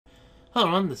Hello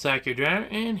everyone, this is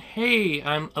Akhier, and hey,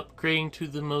 I'm upgrading to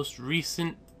the most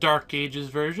recent Dark Ages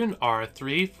version,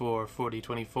 R3 for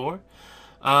 4024.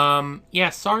 Yeah,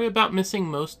 sorry about missing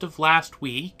most of last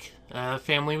week.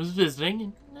 Family was visiting,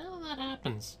 and well, that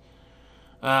happens.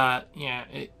 Yeah,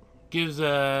 it gives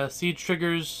siege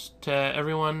triggers to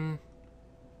everyone,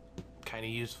 kind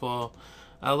of useful.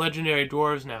 Legendary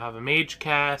dwarves now have a mage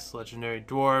cast. Legendary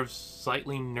dwarves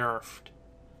slightly nerfed.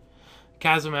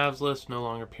 Chasm Abeloth no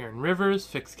longer appear in rivers.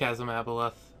 Fixed Chasm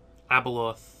Abeloth,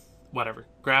 whatever.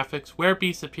 Graphics.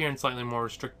 Werebeasts appear in slightly more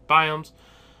restricted biomes.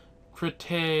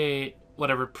 Crete,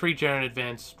 whatever. Pre-generate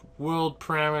advanced world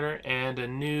parameter and a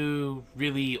new,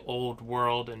 really old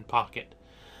world in Pocket.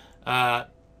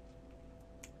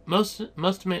 Most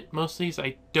of these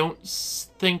I don't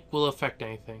think will affect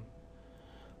anything.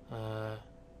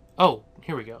 Oh,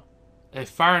 here we go. A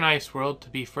fire and ice world to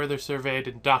be further surveyed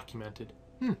and documented.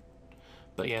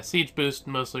 But yeah, Siege Boost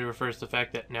mostly refers to the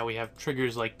fact that now we have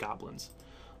triggers like goblins.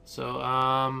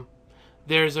 So,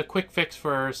 there's a quick fix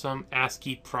for some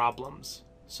ASCII problems.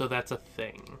 So that's a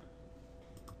thing.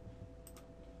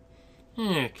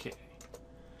 Okay.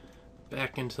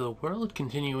 Back into the world,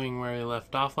 continuing where we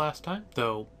left off last time.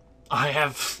 Though, I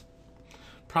have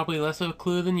probably less of a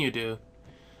clue than you do.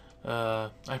 I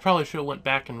probably should have went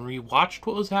back and rewatched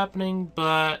what was happening,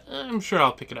 but I'm sure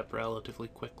I'll pick it up relatively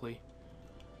quickly.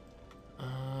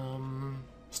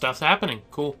 Stuff's happening.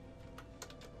 Cool.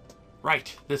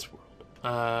 Right, this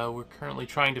world. We're currently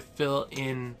trying to fill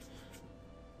in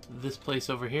this place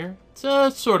over here.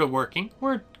 It's sort of working.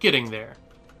 We're getting there.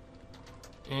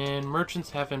 And merchants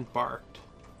have embarked.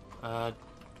 And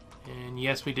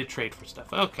yes, we did trade for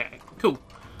stuff. Okay, cool.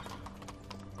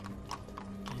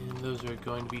 And those are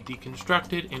going to be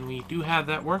deconstructed, and we do have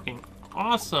that working.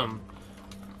 Awesome.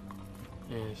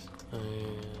 Yes.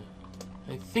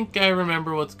 I think I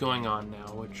remember what's going on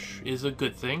now, which is a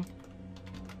good thing.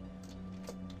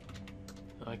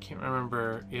 I can't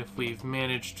remember if we've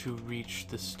managed to reach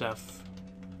the stuff,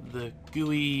 the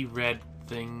gooey red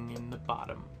thing in the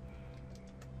bottom.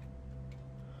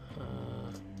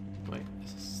 Wait,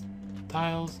 is this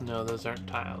tiles? No, those aren't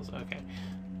tiles. Okay.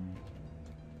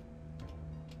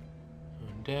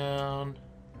 And down.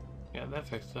 Yeah, that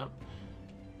fixed up.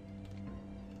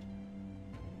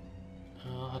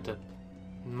 I'll have to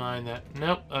mind that.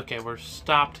 Nope. Okay, we're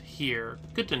stopped here.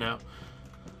 Good to know.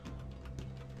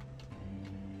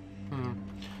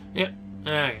 Yep.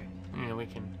 Okay. Yeah, we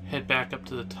can head back up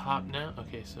to the top now.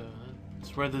 Okay, so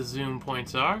that's where the zoom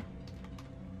points are.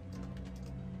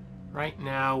 Right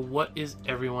now, what is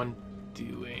everyone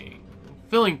doing?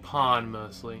 Filling pond,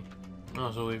 mostly.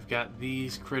 Also, we've got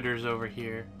these critters over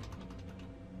here.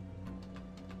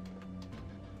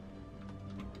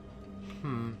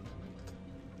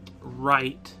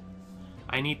 Right.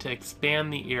 I need to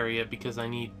expand the area because I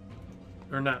need...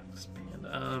 Or not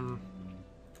expand,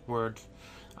 words.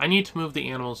 I need to move the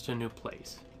animals to a new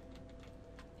place.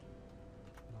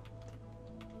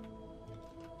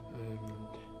 And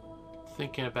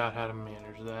thinking about how to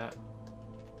manage that.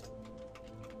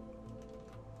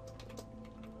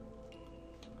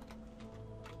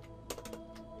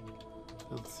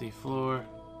 Let's see, floor.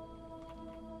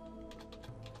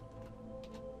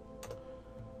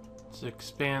 Let's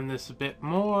expand this a bit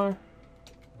more.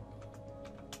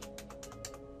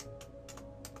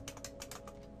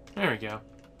 There we go.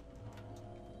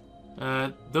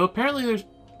 Though apparently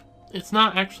it's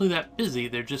not actually that busy,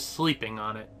 they're just sleeping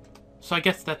on it. So I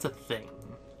guess that's a thing.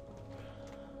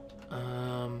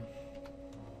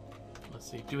 Let's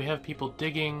see, do we have people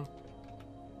digging?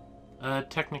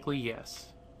 Technically yes.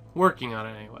 Working on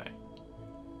it anyway.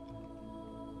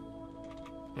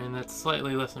 And that's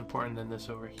slightly less important than this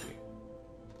over here.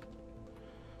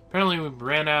 Apparently we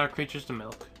ran out of creatures to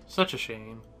milk. Such a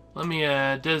shame. Let me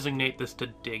designate this to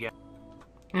dig out.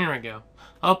 Here we go.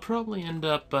 I'll probably end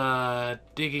up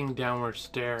digging downward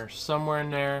stairs somewhere in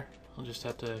there. I'll just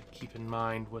have to keep in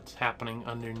mind what's happening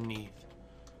underneath.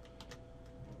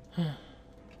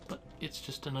 But it's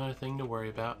just another thing to worry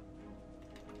about.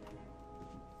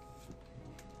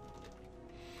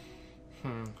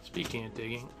 Speaking of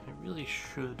digging, I really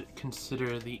should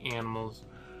consider the animals.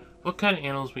 What kind of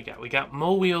animals we got? We got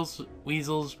mole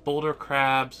weasels, boulder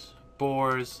crabs,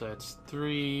 boars. That's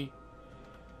 3,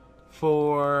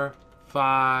 4,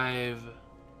 5,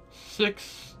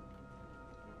 6.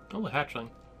 Oh, a hatchling.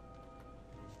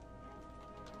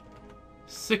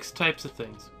 6 types of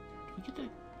things. Did we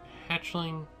get a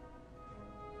hatchling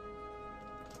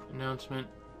announcement?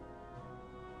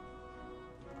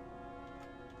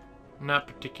 Not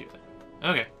particularly.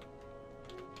 Okay.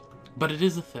 But it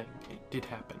is a thing. It did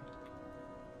happen.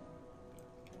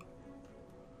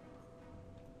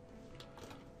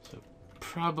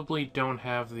 probably don't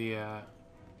have the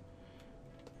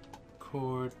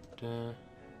chord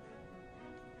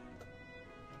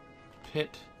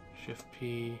pit, shift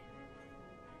P,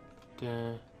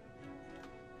 there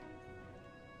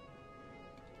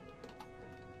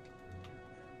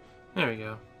we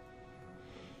go.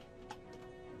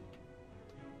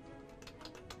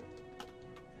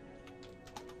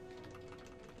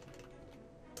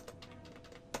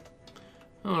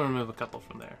 I'll remove a couple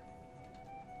from there.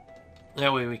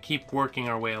 That way we keep working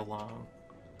our way along.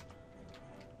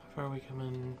 How far are we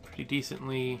coming? Pretty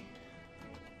decently.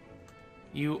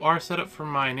 You are set up for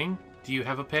mining. Do you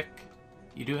have a pick?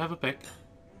 You do have a pick.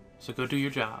 So go do your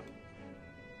job.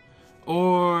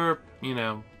 Or, you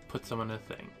know, put someone in a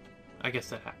thing. I guess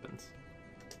that happens.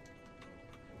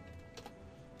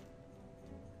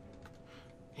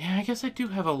 Yeah, I guess I do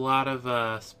have a lot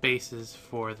of spaces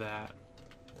for that.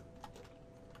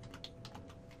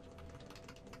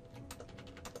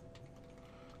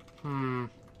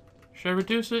 Should I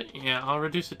reduce it? Yeah, I'll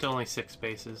reduce it to only 6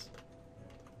 spaces.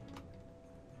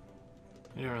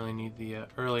 I don't really need the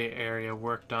early area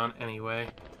worked on anyway.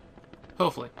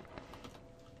 Hopefully.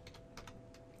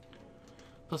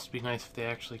 Plus it'd be nice if they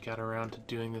actually got around to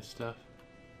doing this stuff.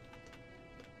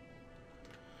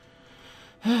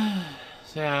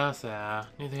 So,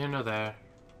 neither here nor there.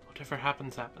 Whatever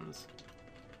happens, happens.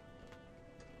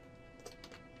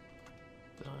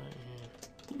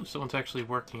 Ooh, someone's actually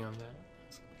working on that.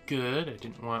 That's good. I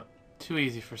didn't want too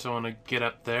easy for someone to get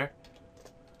up there.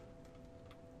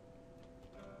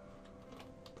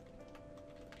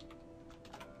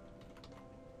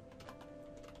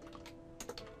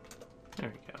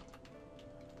 There we go.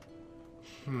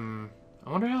 I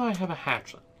wonder how I have a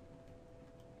hatchling.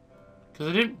 Because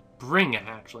I didn't bring a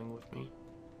hatchling with me.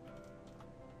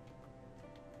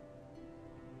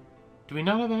 Do we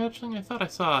not have a hatchling? I thought I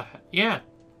saw a yeah.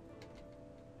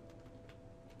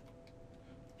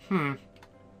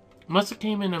 Must have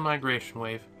came in a migration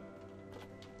wave.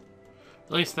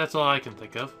 At least that's all I can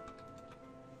think of.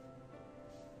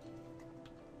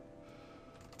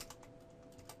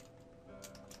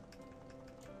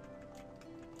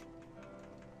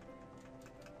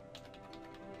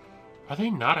 Are they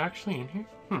not actually in here?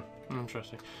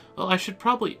 Interesting. Well, I should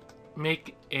probably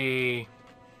make a...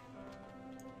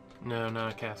 No,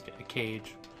 not a casket. A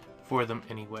cage for them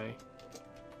anyway.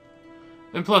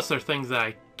 And plus, they're things that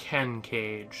I can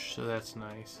cage, so that's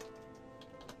nice.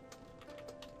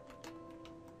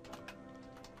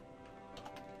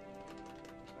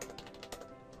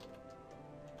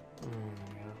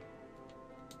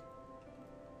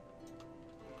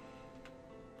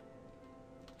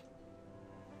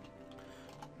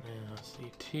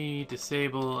 CT,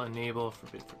 disable, enable,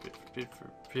 forbid, forbid, forbid,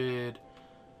 forbid.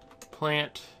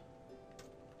 Plant,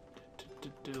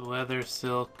 leather,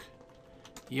 silk,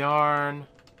 yarn,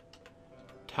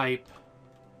 type,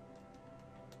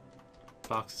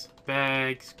 box,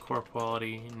 bags, core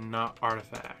quality, not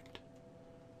artifact.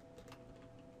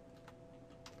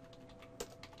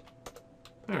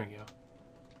 There we go.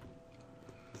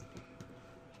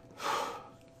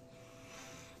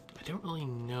 I don't really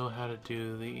know how to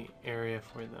do the area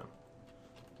for them.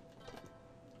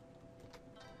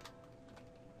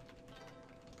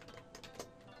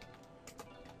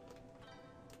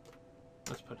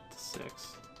 Let's put it to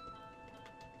 6.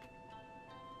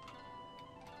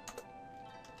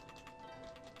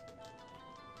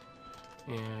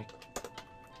 Yeah.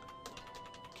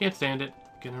 Can't stand it.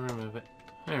 Gonna remove it.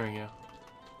 There we go.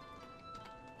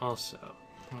 Also.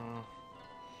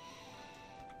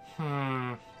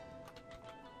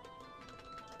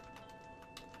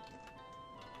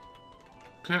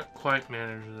 Can't quite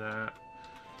manage that.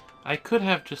 I could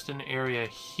have just an area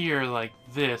here like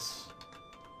this.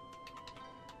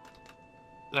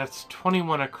 That's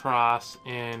 21 across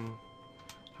and...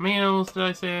 How many animals did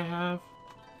I say I have?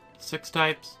 6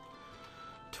 types.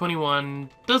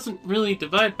 21 doesn't really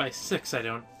divide by 6, I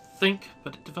don't think,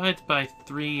 but it divides by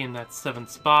 3 and that's 7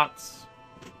 spots.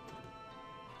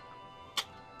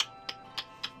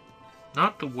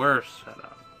 Not the worst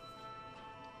setup.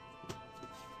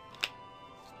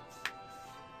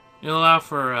 It'll allow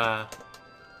for a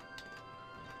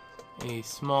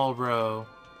small row.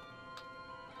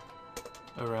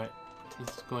 Alright,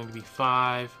 this is going to be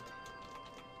 5.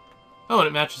 Oh, and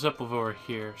it matches up with over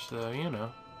here, so, you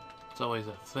know, it's always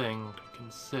a thing to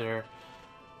consider.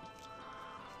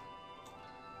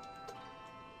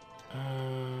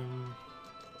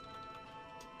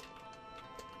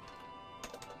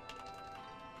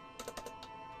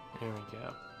 There we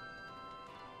go.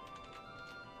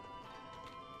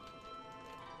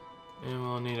 And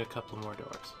we'll need a couple more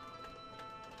doors.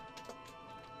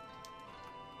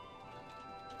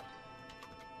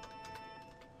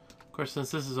 course,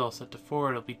 since this is all set to 4,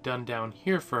 it'll be done down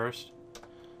here first.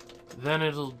 Then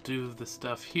it'll do the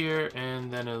stuff here,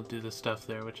 and then it'll do the stuff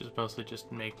there, which is mostly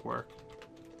just make work.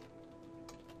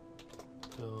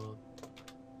 So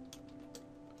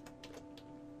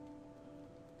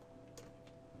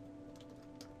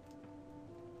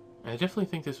I definitely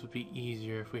think this would be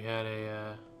easier if we had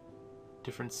a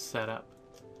different setup.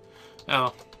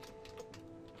 Oh.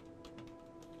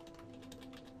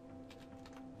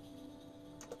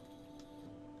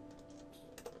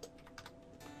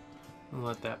 I'll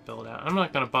let that build out. I'm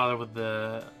not going to bother with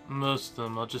the most of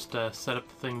them. I'll just set up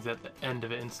the things at the end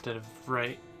of it instead of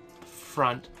right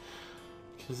front.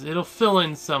 Because it'll fill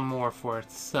in some more for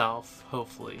itself,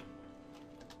 hopefully.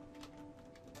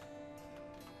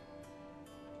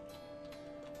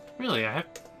 Really, I have...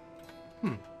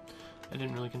 I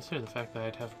didn't really consider the fact that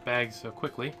I'd have bags so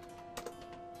quickly.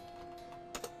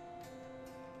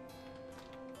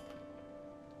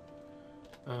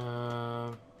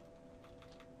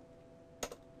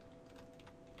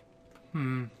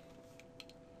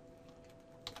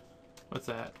 What's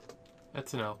that?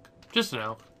 That's an elk. Just an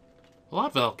elk. A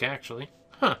lot of elk, actually.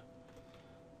 Huh.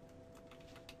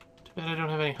 Too bad I don't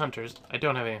have any hunters. I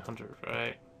don't have any hunters,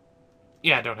 right?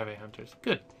 Yeah, I don't have any hunters.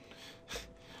 Good.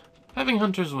 Having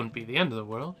hunters wouldn't be the end of the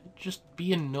world. It'd just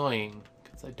be annoying,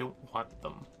 because I don't want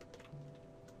them.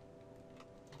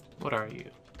 What are you?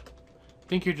 I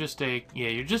think you're just a... Yeah,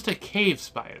 you're just a cave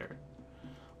spider.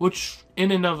 Which,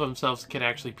 in and of themselves, can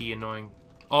actually be annoying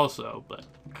also, but...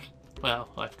 Well,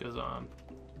 life goes on.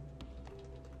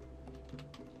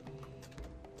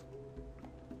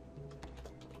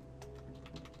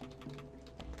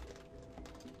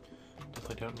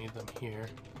 Definitely don't need them here.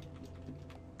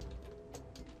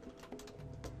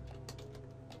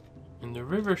 And the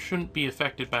river shouldn't be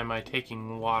affected by my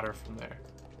taking water from there.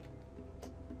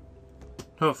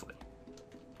 Hopefully.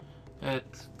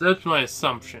 That's my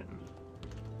assumption.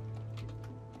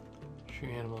 True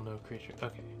animal, no creature.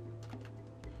 Okay.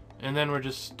 And then we're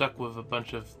just stuck with a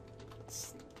bunch of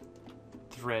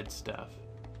thread stuff.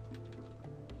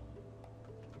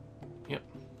 Yep.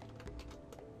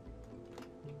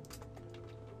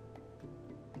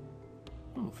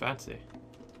 Ooh, fancy.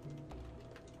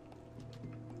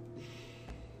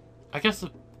 I guess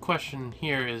the question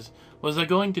here is, was I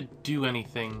going to do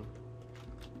anything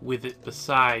with it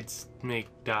besides make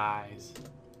dyes?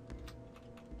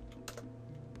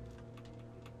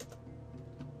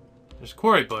 There's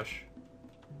quarry bush,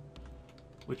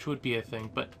 which would be a thing,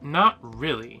 but not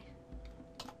really.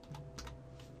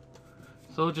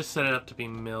 So we'll just set it up to be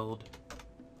milled.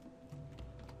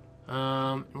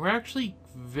 We're actually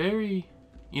very...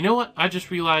 You know what? I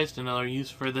just realized another use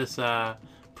for this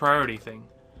priority thing.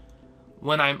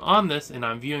 When I'm on this and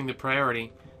I'm viewing the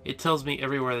priority, it tells me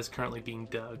everywhere that's currently being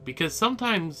dug. Because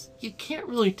sometimes you can't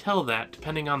really tell that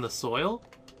depending on the soil,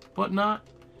 whatnot.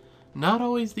 Not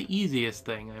always the easiest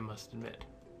thing, I must admit.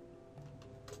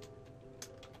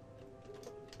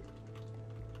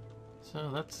 So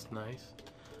that's nice.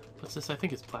 What's this? I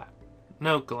think it's plat.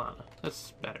 No, Galana.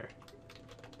 That's better.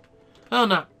 Well,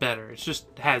 not better. It just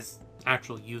has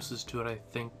actual uses to it, I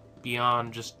think,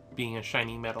 beyond just being a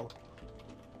shiny metal.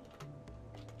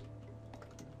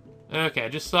 Okay, I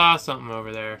just saw something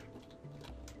over there.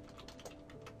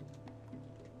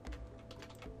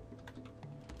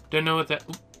 Don't know what that...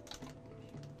 Oop.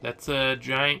 That's a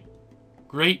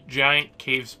great giant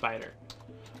cave spider.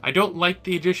 I don't like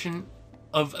the addition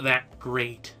of that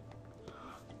great.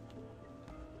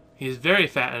 He is very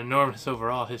fat and enormous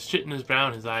overall. His chitin is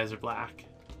brown, his eyes are black.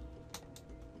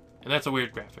 And that's a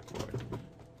weird graphic for it.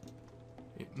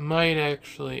 It might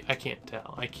actually... I can't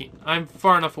tell. I'm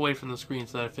far enough away from the screen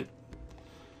so that if it's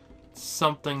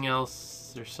something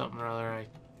else or something or other,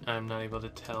 I'm not able to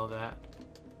tell that.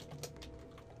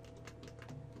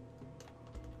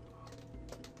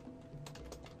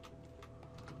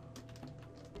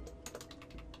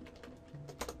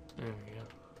 There we go.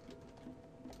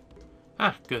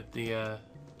 Ah, good. The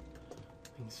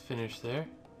thing's finished there.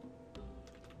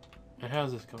 And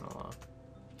how's this coming along?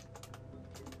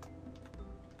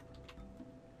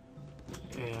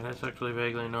 Yeah, that's actually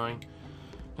vaguely annoying.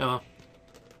 Oh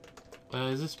well.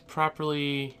 Is this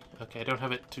properly... Okay, I don't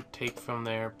have it to take from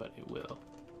there, but it will.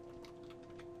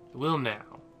 It will now.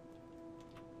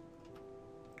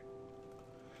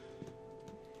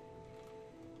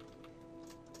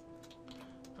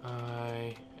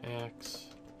 X.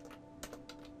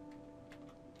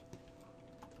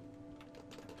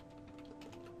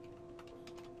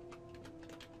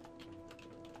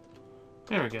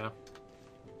 There we go.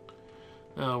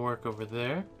 I'll work over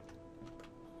there.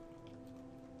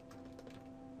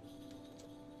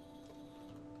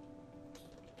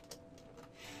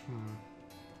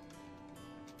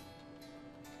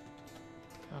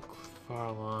 far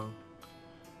along?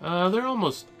 They're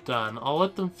almost done. I'll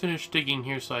let them finish digging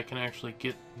here so I can actually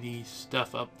get the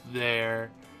stuff up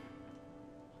there.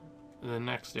 The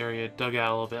next area dug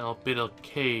out a little bit. I'll build a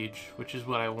cage, which is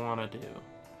what I want to do.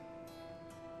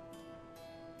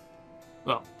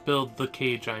 Well, build the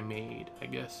cage I made, I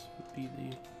guess, would be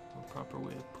the more proper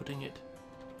way of putting it.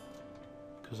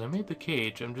 Because I made the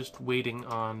cage, I'm just waiting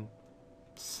on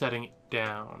setting it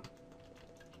down.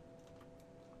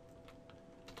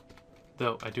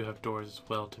 Though, I do have doors as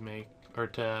well to make, or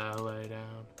to lay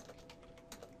down.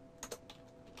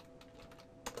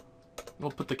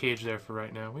 We'll put the cage there for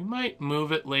right now. We might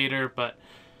move it later, but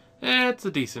it's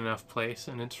a decent enough place,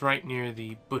 and it's right near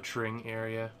the butchering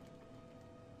area.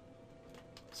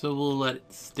 So we'll let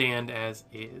it stand as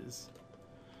is.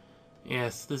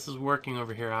 Yes, this is working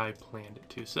over here. I planned it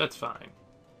to, so that's fine.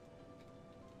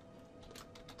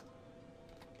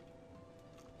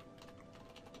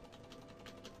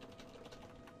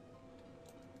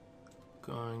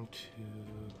 Going to...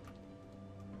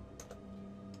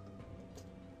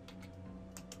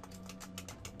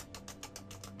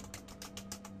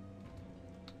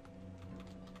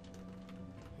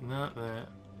 Not that.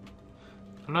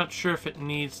 I'm not sure if it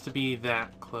needs to be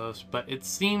that close, but it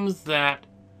seems that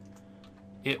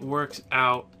it works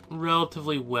out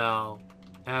relatively well,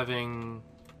 having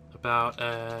about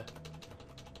a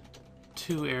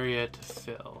 2 area to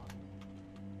fill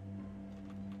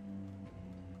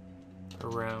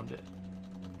around it.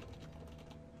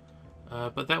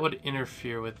 But that would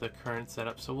interfere with the current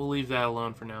setup, so we'll leave that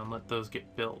alone for now and let those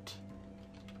get built.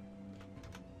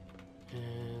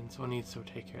 And someone needs to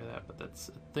take care of that, but that's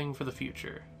a thing for the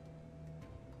future.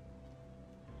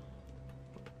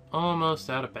 Almost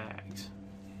out of bags.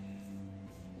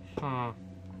 I'm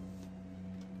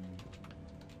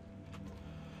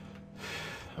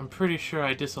pretty sure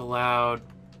I disallowed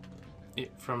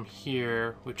it from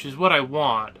here, which is what I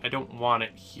want. I don't want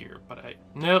it here, but I...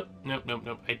 Nope.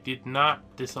 I did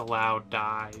not disallow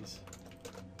dyes.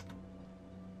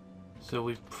 So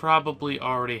we probably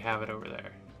already have it over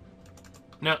there.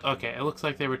 No, okay, it looks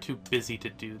like they were too busy to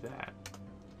do that.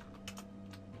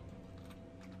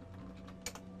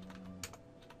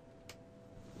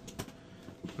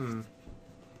 I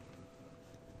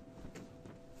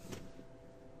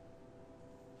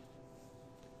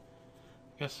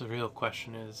guess the real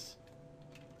question is...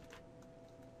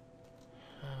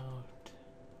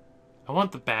 I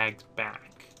want the bags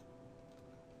back.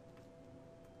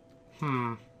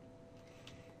 Do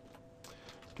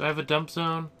I have a dump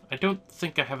zone? I don't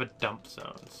think I have a dump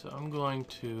zone, so I'm going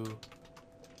to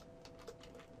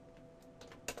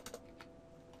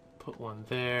put one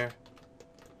there.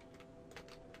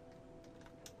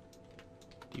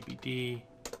 DVD.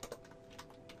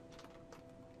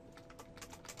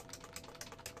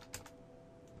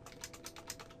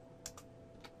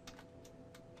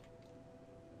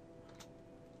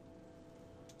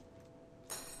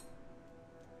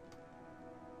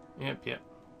 Yep.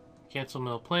 Cancel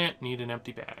mill plant, need an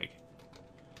empty bag.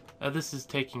 This is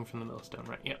taking from the millstone,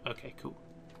 right? Yep, okay, cool.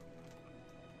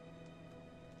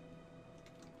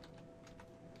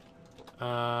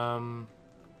 No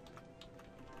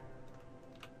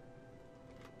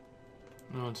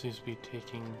one seems to be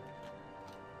taking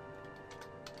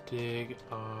dig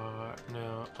R,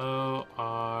 no, O,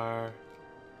 R.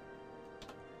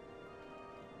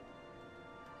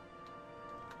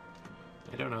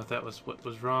 I don't know if that was what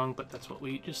was wrong, but that's what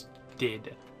we just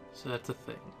did. So that's a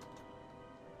thing.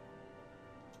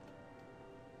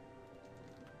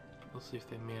 We'll see if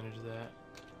they manage that.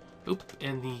 Oop,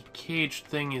 and the cage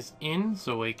thing is in,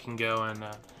 so we can go and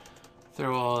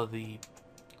throw all the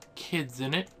kids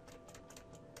in it.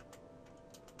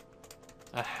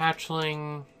 A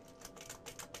hatchling,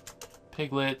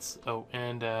 piglets, oh,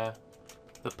 and the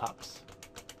pups.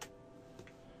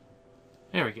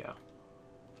 There we go.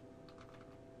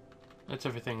 That's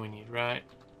everything we need, right?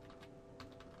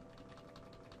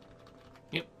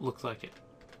 Yep, looks like it.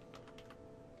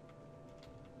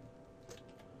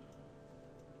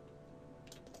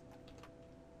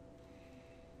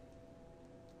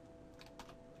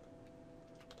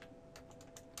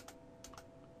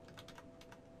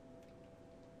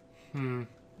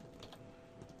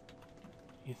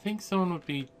 You think someone would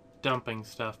be dumping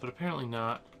stuff, but apparently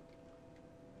not.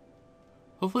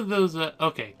 Hopefully those,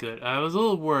 okay, good. I was a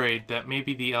little worried that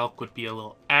maybe the elk would be a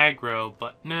little aggro,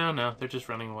 but no, they're just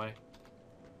running away.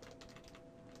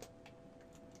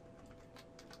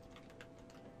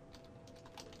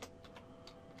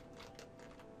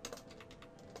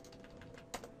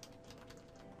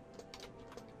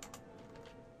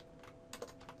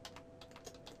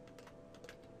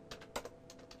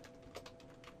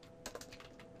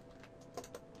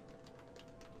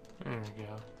 we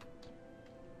go.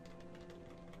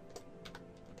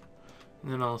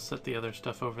 And then I'll set the other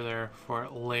stuff over there for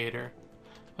it later.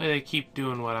 They keep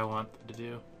doing what I want them to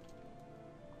do.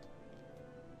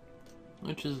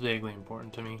 Which is vaguely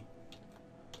important to me.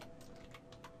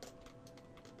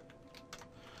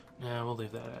 Nah, we'll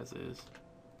leave that as is.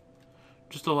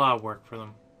 Just a lot of work for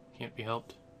them. Can't be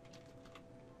helped.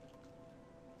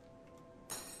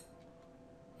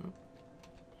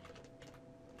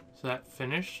 So that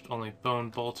finished. Only bone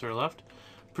bolts are left.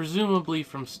 Presumably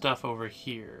from stuff over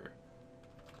here.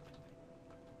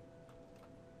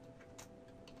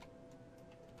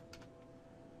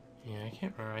 Yeah, I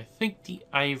can't remember. I think the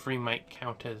ivory might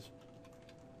count as...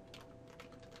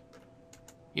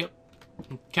 Yep.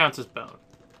 It counts as bone.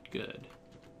 Good.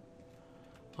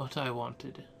 What I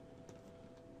wanted.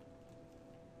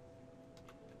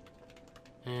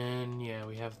 And yeah,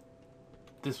 we have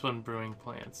this one brewing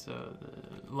plant, so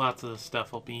lots of the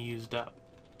stuff will be used up.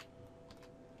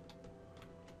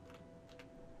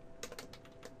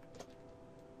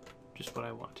 Just what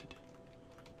I wanted.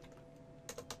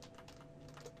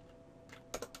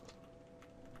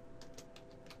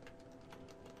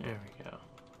 There we go.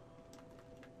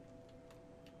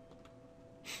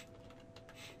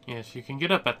 Yes, you can get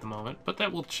up at the moment, but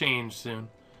that will change soon.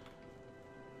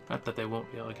 Not that they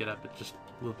won't be able to get up, it just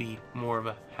will be more of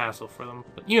a hassle for them.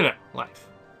 But you know, life.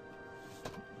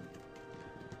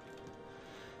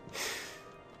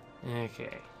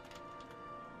 Okay.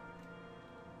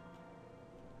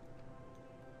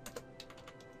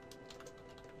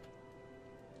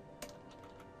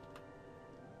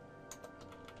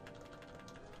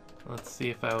 Let's see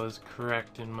if I was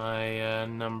correct in my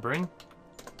numbering.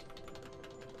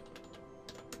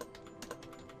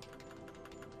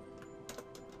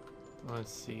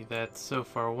 Let's see, that's so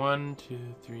far 1, 2,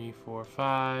 3, 4,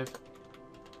 5,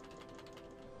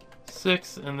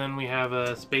 6, and then we have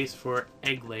a space for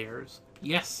egg layers.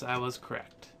 Yes, I was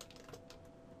correct.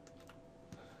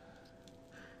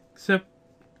 Except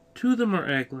 2 of them are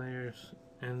egg layers,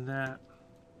 and that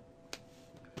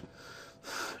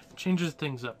changes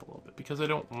things up a little bit because I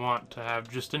don't want to have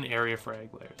just an area for egg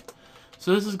layers.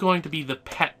 So this is going to be the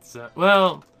pet zone.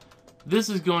 Well, this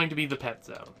is going to be the pet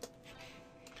zone.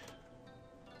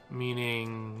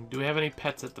 Meaning, do we have any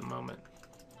pets at the moment?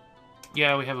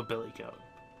 Yeah, we have a billy goat.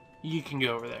 You can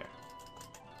go over there.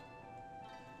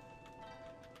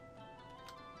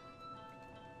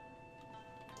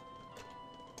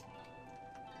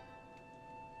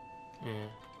 Yeah.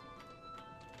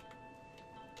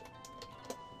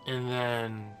 And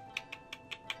then...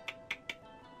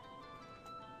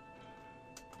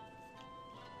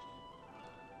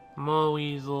 Mole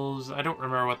weasels, I don't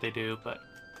remember what they do, but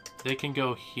they can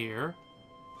go here,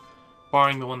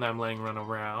 barring the one that I'm letting run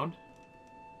around.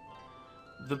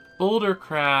 The boulder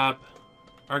crab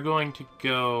are going to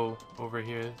go over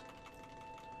here.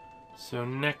 So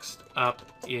next up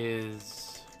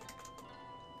is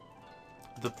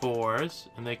the boars,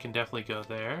 and they can definitely go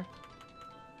there.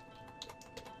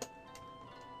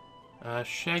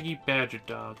 Shaggy badger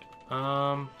dog.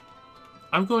 I'm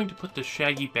going to put the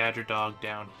shaggy badger dog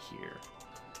down here.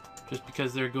 Just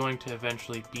because they're going to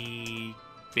eventually be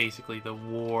basically the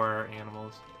war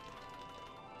animals.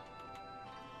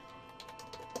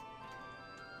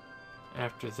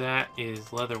 After that is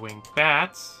leatherwing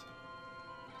bats.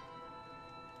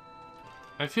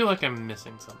 I feel like I'm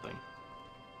missing something.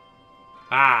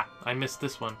 Ah, I missed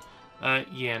this one.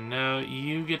 Yeah, no,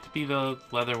 you get to be the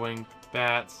leatherwing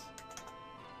bats.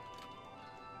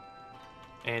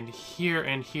 And here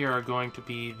are going to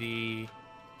be the...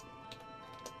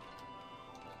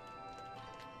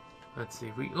 Let's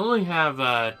see, we only have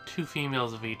 2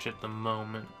 females of each at the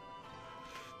moment.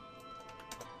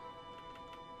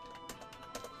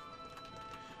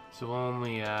 So we'll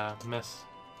only mess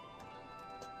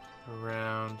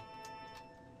around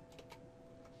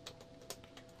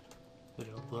with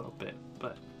it a little bit,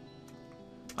 but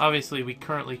obviously we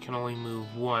currently can only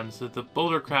move 1, so the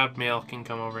boulder crab male can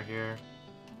come over here.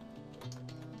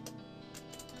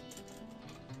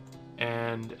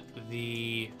 And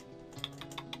the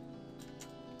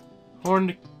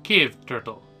horned cave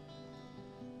turtle.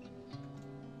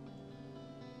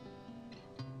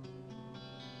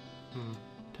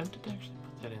 Tempted to actually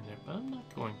put that in there, but I'm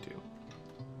not going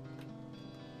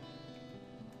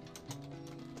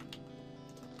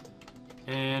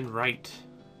to. And right.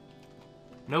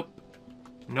 Nope.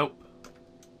 Nope.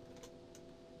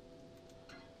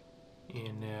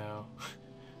 You know.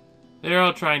 They're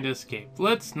all trying to escape.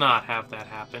 Let's not have that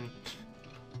happen.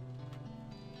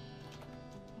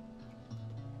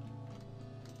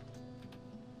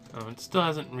 Oh, it still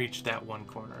hasn't reached that one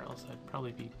corner, else I'd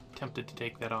probably be tempted to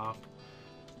take that off.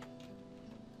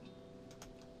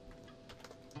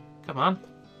 Come on.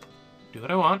 Do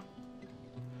what I want.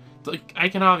 Like, I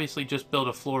can obviously just build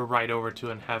a floor right over to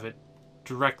it and have it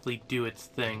directly do its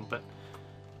thing, but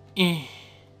I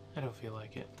don't feel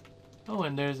like it. Oh,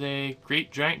 and there's a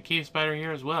great giant cave spider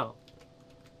here as well.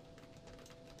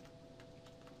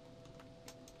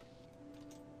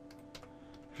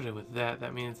 Actually, with that,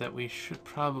 that means that we should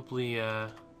probably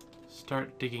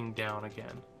start digging down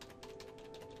again.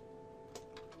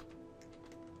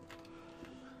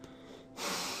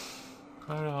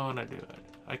 How do I want to do it?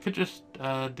 I could just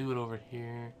do it over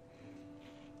here.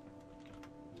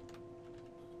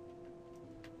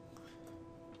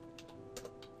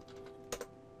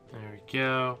 There we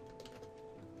go.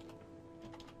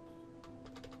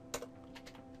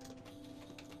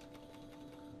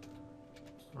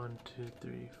 One, two,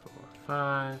 three, four,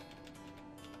 five.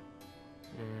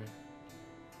 And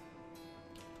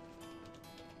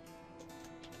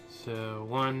so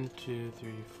 1, 2,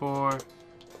 3, 4,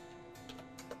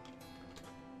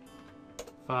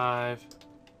 5.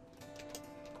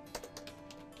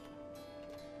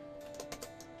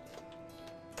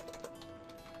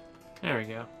 There we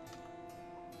go.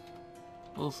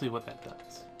 We'll see what that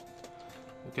does.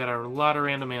 We've got a lot of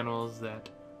random animals that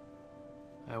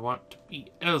I want to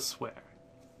be elsewhere.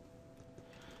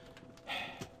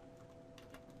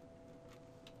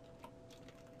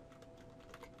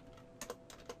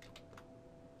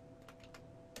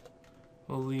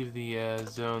 We'll leave the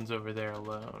zones over there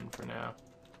alone for now.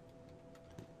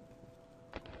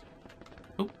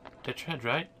 Oh, tetrahedrite,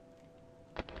 right?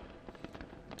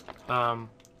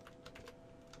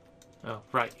 Oh,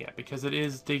 right, yeah, because it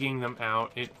is digging them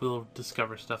out, it will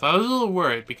discover stuff. I was a little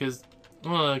worried because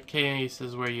one of the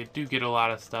cases where you do get a lot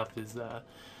of stuff is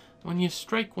when you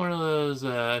strike one of those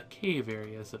cave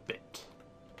areas a bit.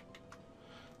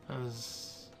 I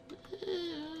was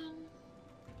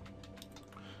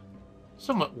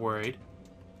somewhat worried.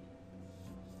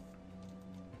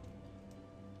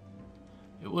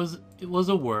 It was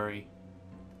a worry.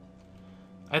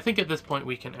 I think at this point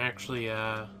we can actually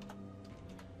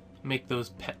make those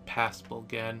pet passable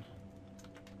again.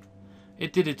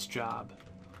 It did its job.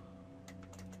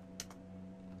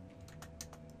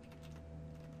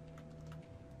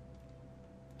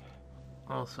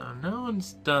 Also, no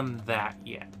one's done that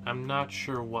yet. I'm not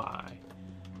sure why.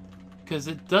 Because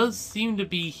it does seem to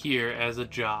be here as a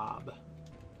job.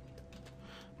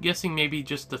 I'm guessing maybe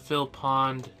just the fill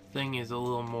pond thing is a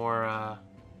little more,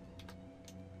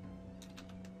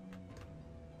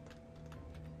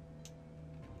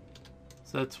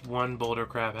 So that's one boulder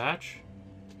crab hatch.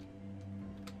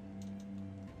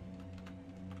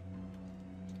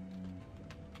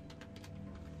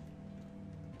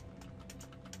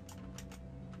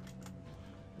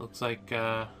 Looks like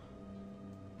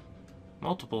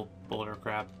multiple boulder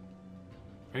crab.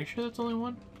 Are you sure that's only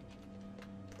one?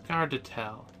 It's kind of hard to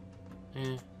tell.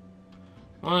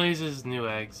 One of these is new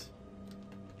eggs.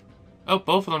 Oh,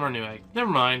 both of them are new eggs.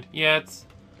 Never mind. Yeah, it's...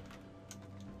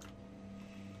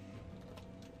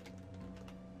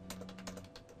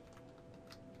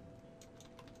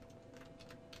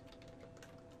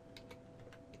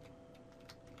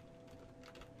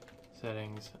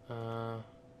 Settings.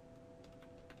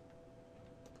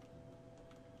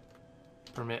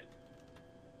 Permit.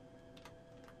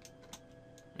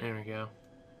 There we go.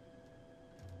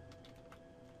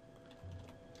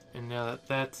 And now that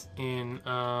that's in,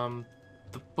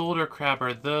 the boulder crab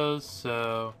are those,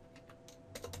 so...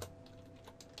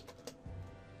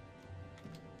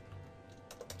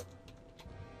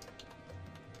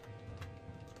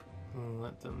 We'll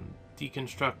let them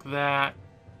deconstruct that.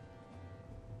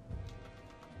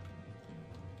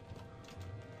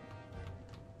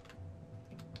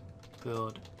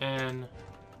 Build N.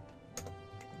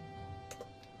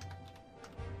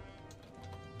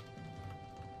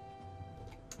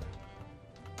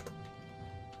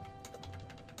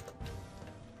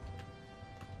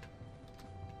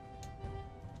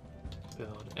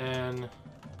 Build N.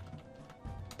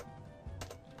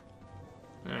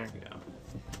 There we go.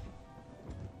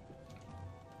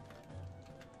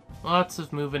 Lots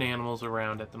of moving animals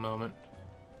around at the moment.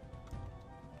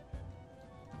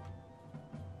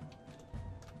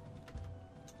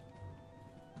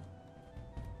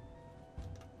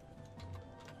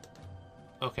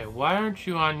 Okay, why aren't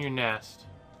you on your nest?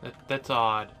 That's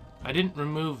odd. I didn't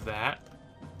remove that.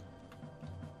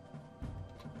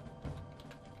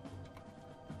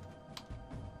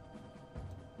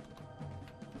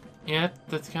 Yeah,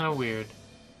 that's kind of weird.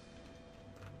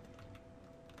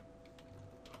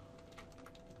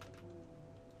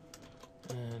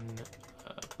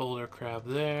 boulder crab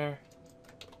there.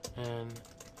 And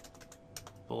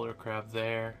boulder crab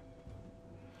there.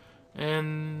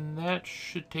 And that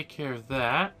should take care of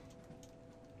that.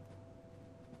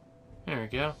 There we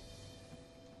go.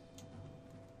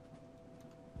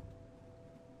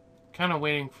 Kind of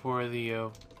waiting for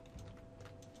the,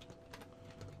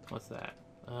 what's that?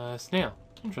 Snail.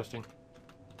 Interesting.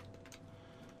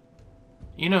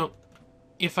 You know,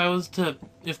 if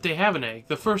they have an egg,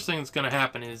 the first thing that's going to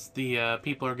happen is the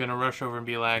people are going to rush over and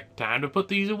be like, time to put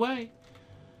these away.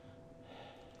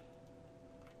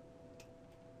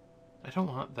 I don't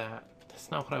want that. That's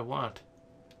not what I want.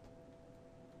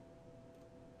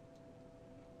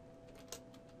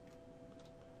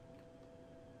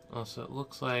 Also, it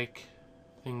looks like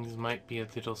things might be a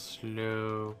little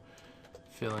slow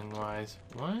filling wise.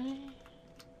 Why?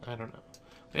 I don't know.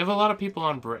 We have a lot of people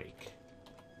on break.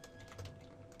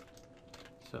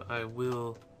 So I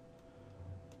will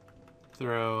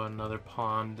throw another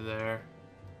pond there.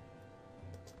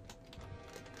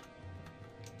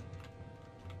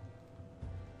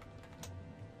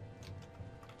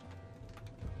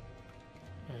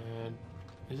 And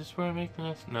is this where I make the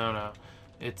nest? No, no.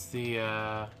 It's the,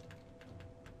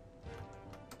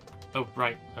 oh,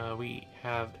 right. We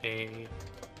have a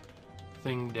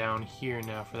thing down here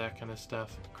now for that kind of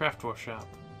stuff. Craft workshop.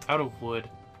 Out of wood.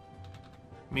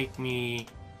 Make me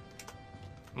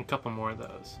a couple more of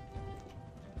those.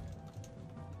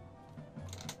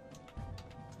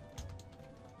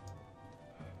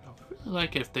 I would really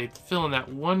like it if they'd fill in that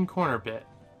one corner bit.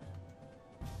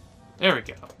 There we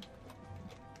go.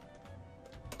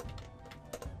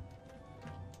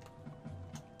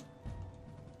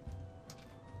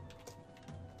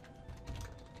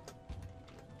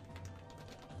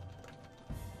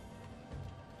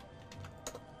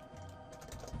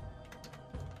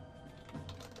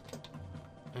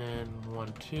 And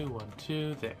 1, 2, 1,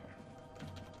 2, there.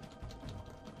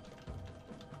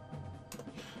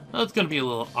 Well, it's going to be a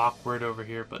little awkward over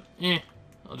here, but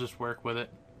I'll just work with it.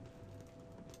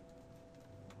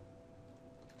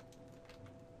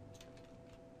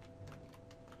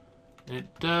 And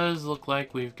it does look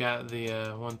like we've got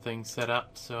the one thing set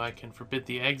up, so I can forbid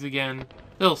the eggs again.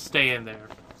 They'll stay in there.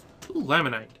 Ooh,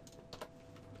 limonite.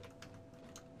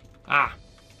 Ah.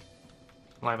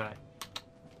 Limonite.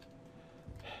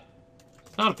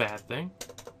 It's not a bad thing.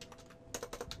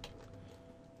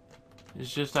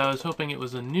 It's just I was hoping it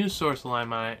was a new source of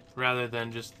limonite rather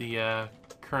than just the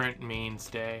current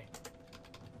mainstay.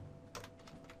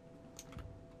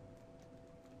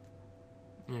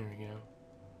 There we go.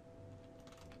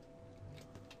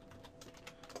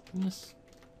 Let's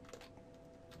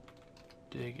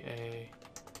dig a...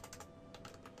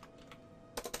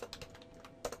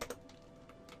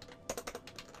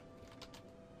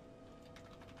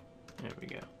 There we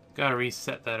go. Gotta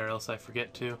reset that or else I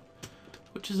forget to.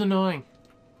 Which is annoying.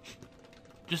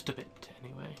 Just a bit,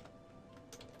 anyway.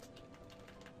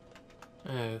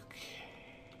 Okay.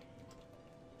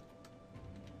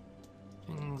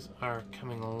 Things are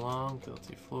coming along.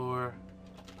 Guilty floor.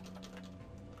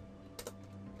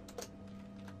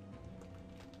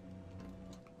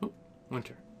 Oop,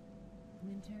 winter.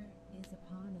 Winter is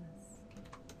upon us.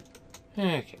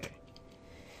 Okay.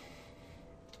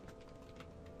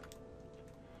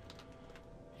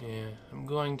 Yeah, I'm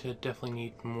going to definitely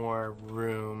need more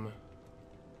room.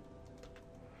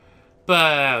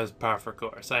 But that was par for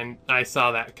course. I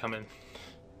saw that coming.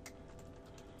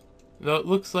 Though it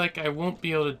looks like I won't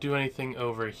be able to do anything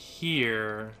over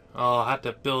here. I'll have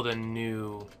to build a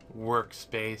new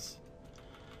workspace.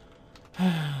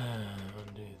 1,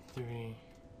 2, 3.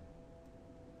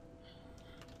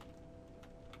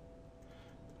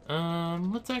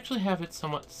 Let's actually have it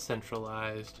somewhat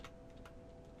centralized.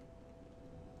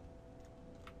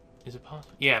 Is it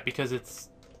possible? Yeah, because it's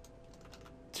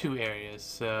 2 areas,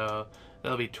 so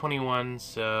that'll be 21,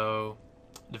 so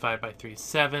divide by 3 is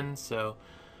 7, so...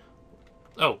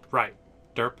 Oh, right.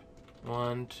 Derp.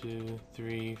 1, 2,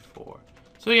 3, 4.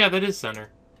 So yeah, that is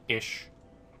center-ish.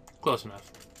 Close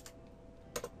enough.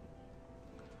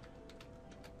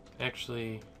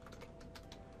 Actually,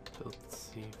 so let's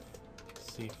see.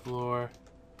 See floor.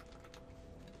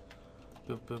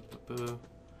 Boo, boo, boo, boo.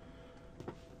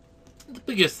 The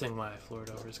biggest thing why I floored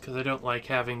over is because I don't like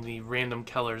having the random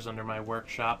colors under my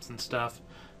workshops and stuff.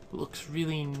 It looks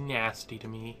really nasty to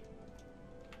me.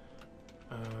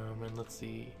 And let's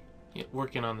see. Yeah,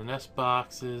 working on the nest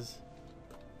boxes.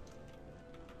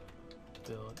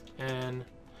 Still N.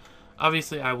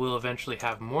 Obviously, I will eventually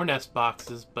have more nest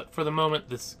boxes, but for the moment,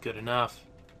 this is good enough.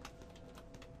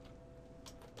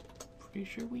 Pretty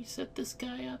sure we set this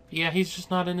guy up. Yeah, he's just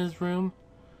not in his room.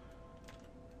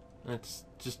 Let's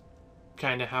just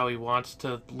kind of how he wants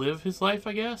to live his life,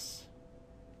 I guess.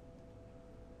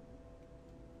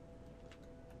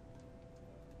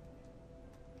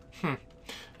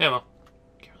 Yeah, well,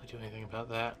 can't really do anything about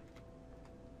that.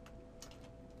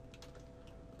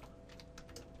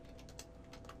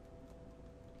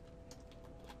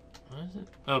 What is it?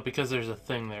 Oh, because there's a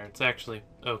thing there. It's actually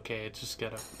okay. It's just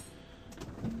got a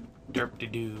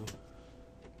derp-de-doo.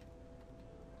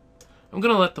 I'm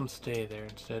going to let them stay there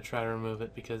instead of try to remove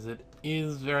it because it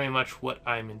is very much what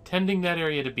I'm intending that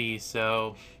area to be,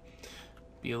 so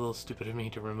it'd be a little stupid of me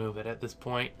to remove it at this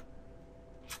point.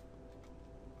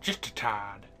 Just a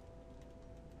tad.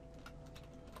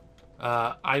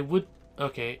 I would...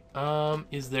 Okay,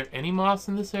 is there any moss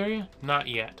in this area? Not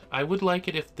yet. I would like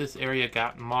it if this area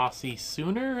got mossy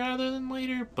sooner rather than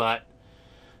later, but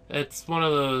it's one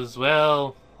of those,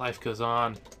 well, life goes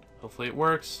on. Hopefully it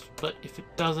works, but if it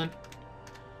doesn't,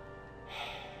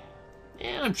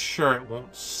 yeah, I'm sure it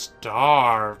won't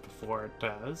starve before it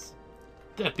does.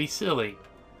 That'd be silly.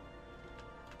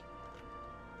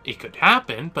 It could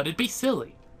happen, but it'd be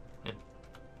silly. And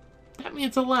that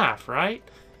means a laugh, right?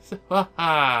 So,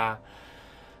 haha.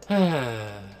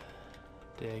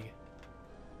 Dig.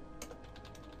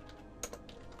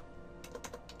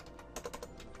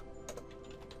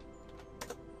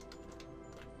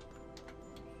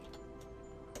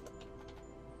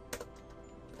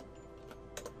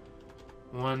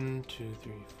 One, two,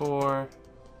 three, four.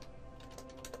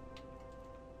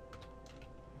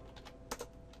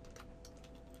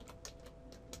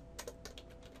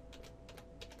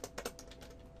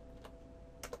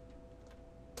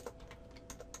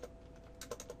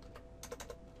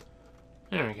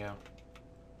 There we go.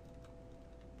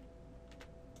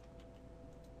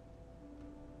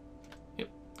 Yep,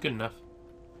 good enough.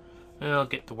 And I'll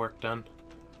get the work done.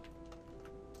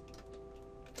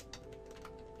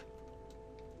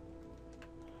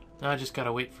 Now I just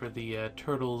gotta wait for the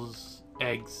turtle's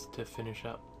eggs to finish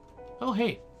up. Oh,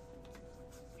 hey!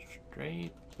 Stray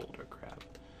boulder crab.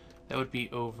 That would be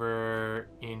over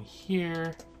in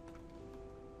here.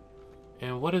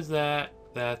 And what is that?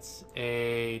 That's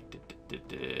a...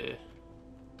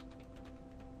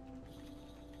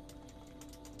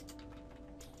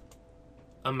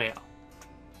 a male.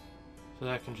 So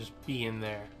that can just be in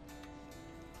there.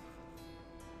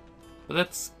 But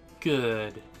that's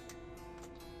good.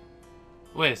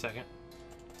 Wait a second.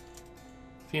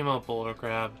 Female boulder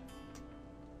crab.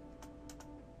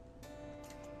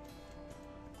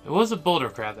 It was a boulder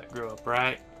crab that grew up,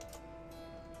 right?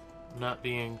 Not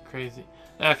being crazy.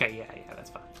 Okay, yeah, that's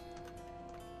fine.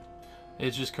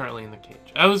 It's just currently in the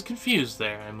cage. I was confused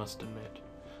there, I must admit.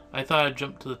 I thought I'd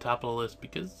jump to the top of the list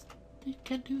because you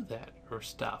can't do that, or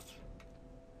stuff.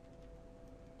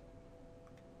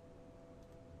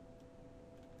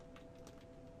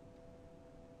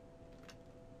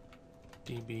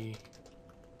 DB.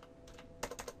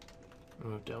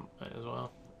 Remove dump, might as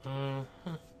well.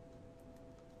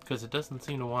 Because it doesn't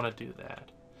seem to want to do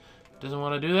that. Doesn't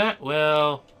want to do that?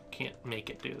 Well, can't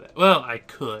make it do that. Well, I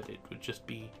could. It would just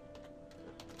be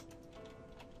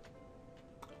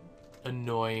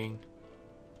annoying.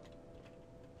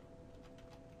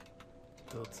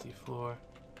 Build seafloor.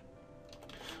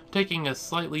 Taking a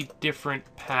slightly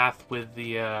different path with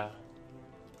the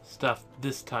stuff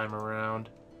this time around.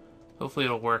 Hopefully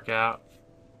it'll work out.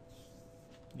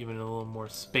 Giving it a little more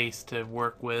space to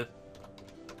work with.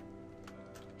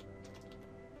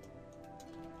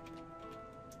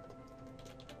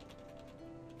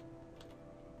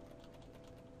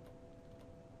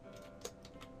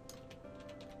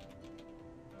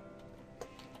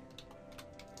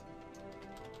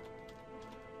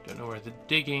 Don't know where the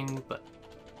digging, but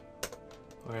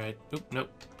where I... Oop, nope.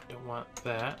 Don't want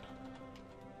that.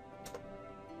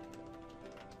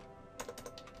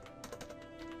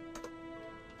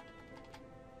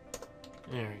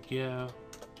 There we go.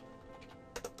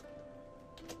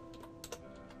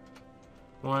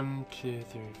 1, 2,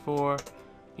 3, 4.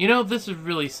 You know, this is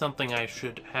really something I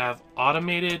should have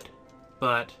automated,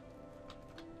 but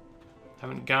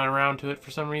haven't gone around to it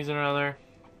for some reason or other.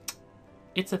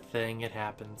 It's a thing, it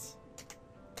happens.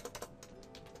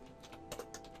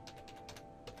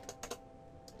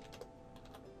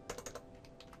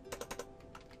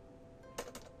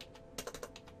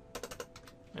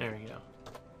 There we go.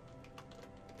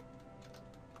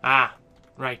 Ah,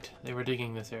 right. They were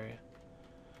digging this area.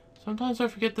 Sometimes I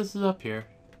forget this is up here.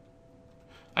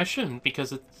 I shouldn't,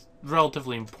 because it's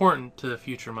relatively important to the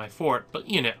future of my fort, but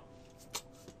you know.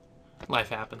 Life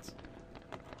happens.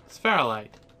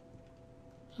 Spherolite.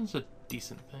 That's a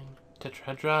decent thing.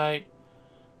 Tetrahedrite.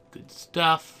 Good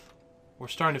stuff. We're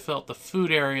starting to fill out the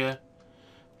food area.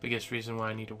 Biggest reason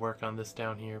why I need to work on this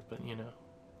down here, but you know.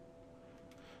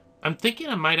 I'm thinking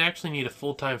I might actually need a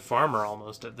full-time farmer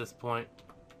almost at this point.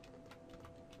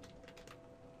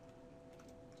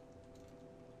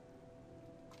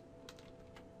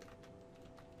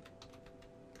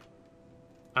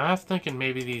 I was thinking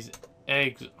maybe these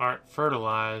eggs aren't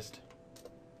fertilized.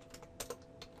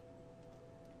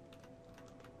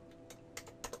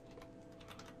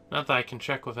 Not that I can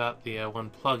check without the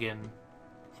one plugin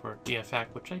for DFAC,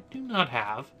 which I do not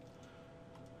have.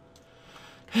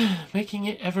 Making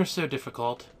it ever so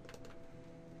difficult.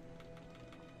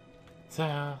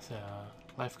 So,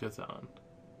 life goes on.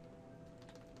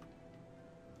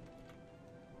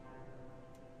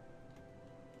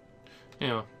 You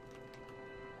know,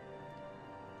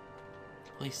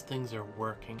 at least things are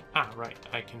working. Ah, right,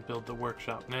 I can build the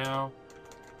workshop now.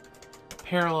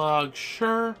 Paralog,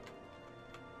 sure.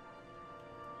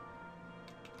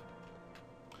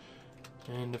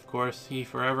 And of course, he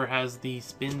forever has the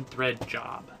spin thread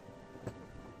job.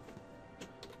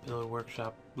 Build a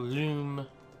workshop, loom.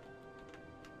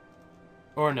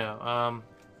 Or no,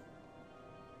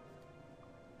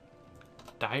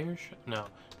 Dyer's shop? No.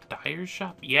 Dyer's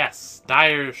shop? Yes,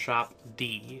 Dyer's shop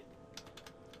D.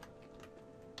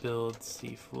 Build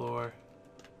seafloor.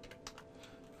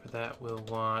 For that, we'll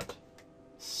want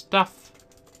stuff.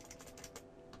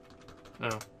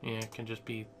 Oh, yeah, it can just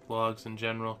be logs in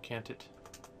general, can't it?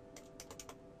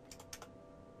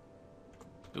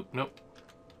 Oop, nope.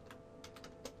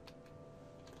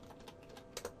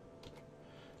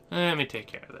 Let me take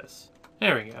care of this.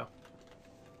 There we go.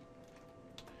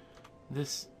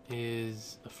 This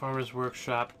is a farmer's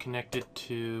workshop connected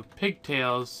to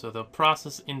pigtails, so they'll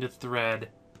process into thread.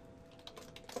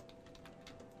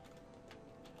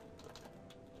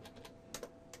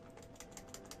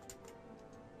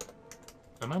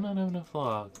 I might not have enough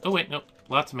logs. Oh wait, nope.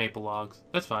 Lots of maple logs.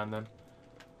 That's fine then.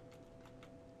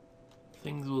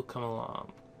 Things will come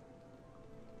along.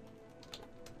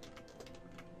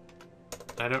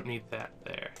 I don't need that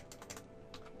there.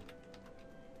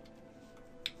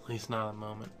 At least not at the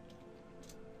moment.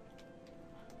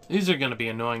 These are going to be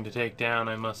annoying to take down,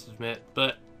 I must admit,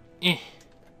 but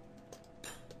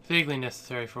vaguely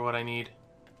necessary for what I need.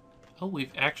 Oh,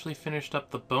 we've actually finished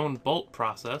up the bone bolt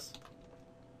process.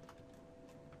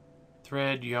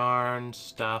 Thread, yarn,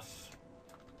 stuff.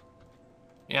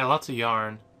 Yeah, lots of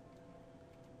yarn.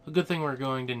 A good thing we're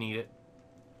going to need it.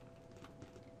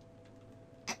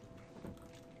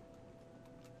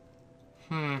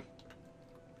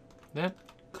 That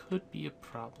could be a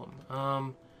problem.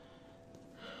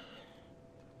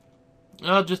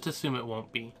 I'll just assume it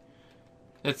won't be.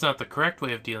 It's not the correct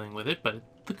way of dealing with it, but it's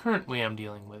the current way I'm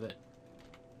dealing with it.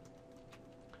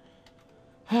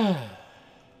 Hopefully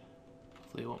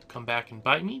it won't come back and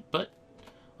bite me, but,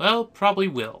 well, probably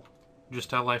will.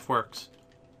 Just how life works.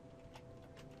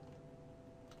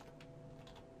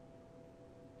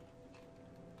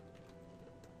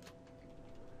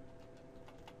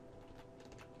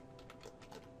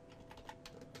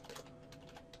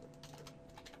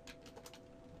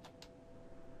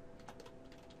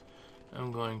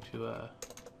 I'm going to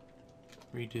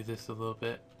redo this a little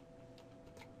bit.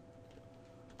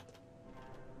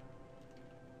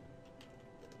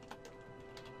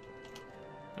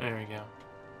 There we go.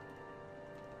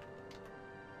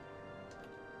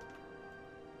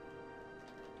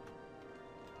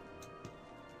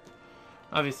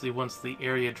 Obviously, once the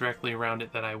area directly around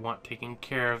it that I want taken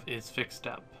care of is fixed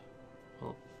up,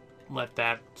 we'll let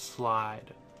that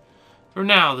slide. For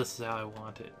now, this is how I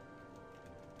want it.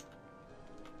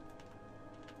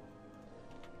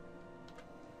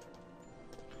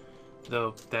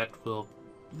 Though that will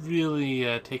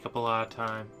really take up a lot of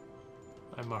time.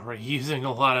 I'm already using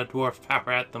a lot of dwarf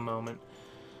power at the moment.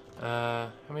 How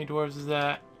many dwarves is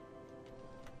that?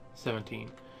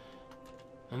 17.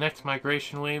 The next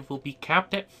migration wave will be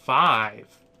capped at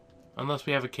 5. Unless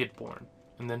we have a kid born.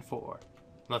 And then 4.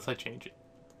 Unless I change it.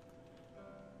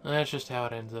 That's just how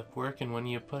it ends up working when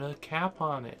you put a cap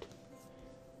on it.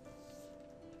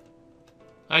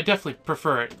 I definitely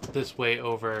prefer it this way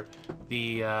over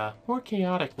the more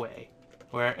chaotic way,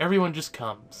 where everyone just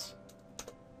comes.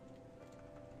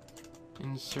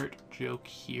 Insert joke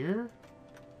here.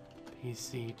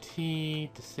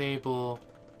 PCT, disable.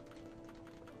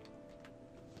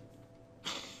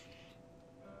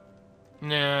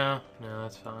 No,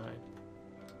 that's fine.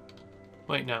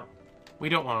 Wait, no. We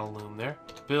don't want a loom there.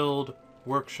 Build,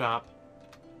 workshop,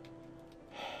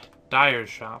 dyer's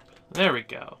shop. There we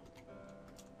go.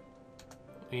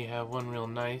 We have one real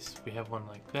nice. We have one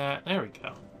like that. There we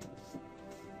go.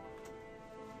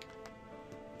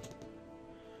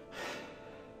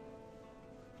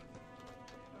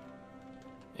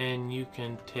 And you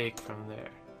can take from there.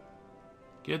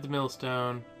 Give the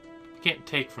millstone. Can't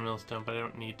take from millstone, but I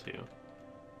don't need to.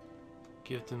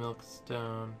 Give the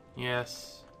millstone.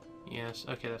 Yes. Yes.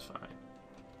 Okay, that's fine.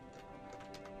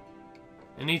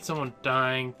 I need someone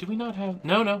dying. Do we not have...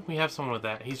 No, we have someone with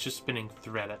that. He's just spinning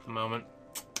thread at the moment.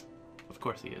 Of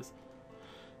course he is.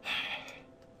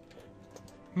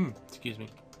 Excuse me.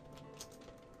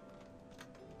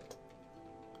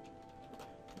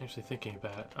 Actually thinking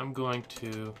about it, I'm going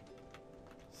to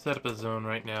set up a zone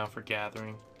right now for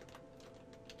gathering.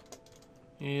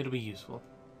 It'll be useful.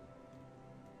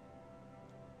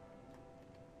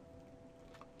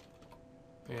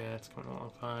 Yeah, it's going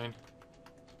along fine.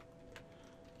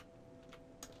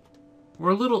 We're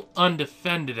a little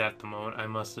undefended at the moment, I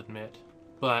must admit.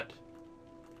 But...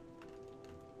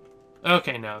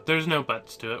 okay, no. There's no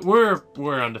buts to it.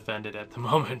 We're undefended at the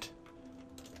moment.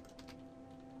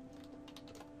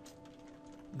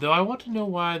 Though I want to know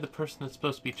why the person that's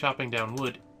supposed to be chopping down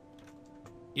wood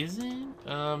isn't...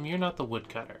 you're not the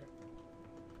woodcutter.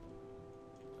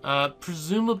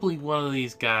 Presumably one of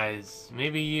these guys.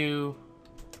 Maybe you...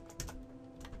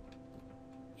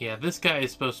 yeah, this guy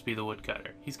is supposed to be the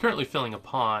woodcutter. He's currently filling a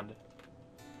pond.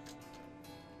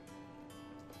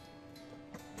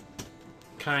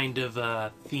 Kind of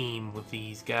a theme with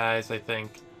these guys, I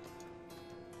think.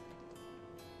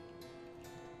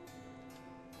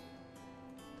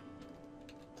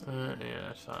 Yeah,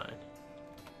 that's fine.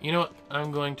 You know what?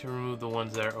 I'm going to remove the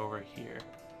ones that are over here.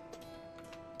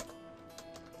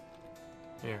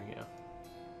 There we go.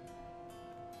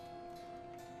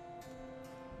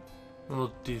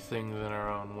 We'll do things in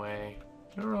our own way.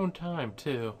 In our own time,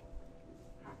 too.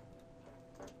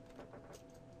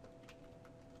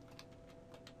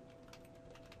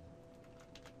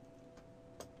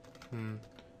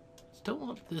 Still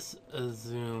want this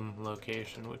zoom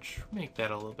location, which make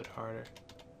that a little bit harder.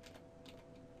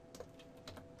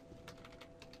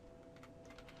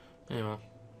 Anyway,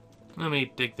 let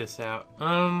me dig this out.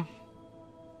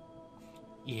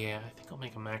 Yeah, I think I'll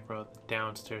make a macro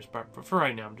downstairs part, but for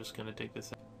right now I'm just gonna dig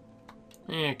this out.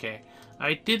 Okay,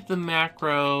 I did the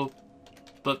macro,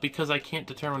 but because I can't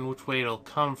determine which way it'll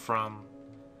come from,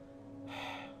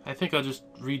 I think I'll just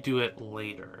redo it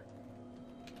later,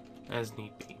 as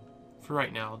need be. For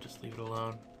right now, I'll just leave it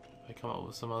alone. If I come up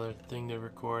with some other thing to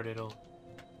record, it'll...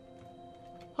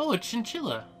 oh, a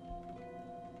chinchilla!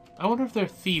 I wonder if they're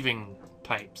thieving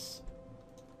types.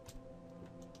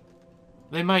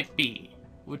 They might be,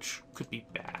 which could be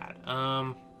bad.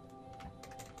 Yeah,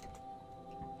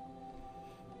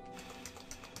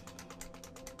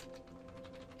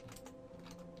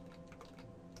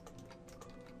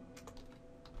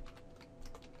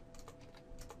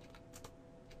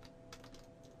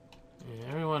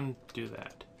 everyone do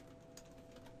that.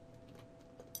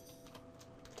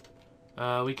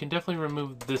 We can definitely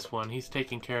remove this one. He's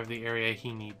taking care of the area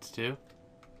he needs to.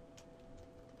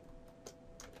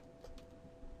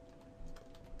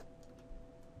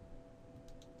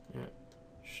 Yeah,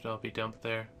 should all be dumped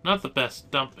there. Not the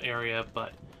best dump area,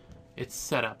 but it's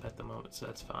set up at the moment, so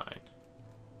that's fine.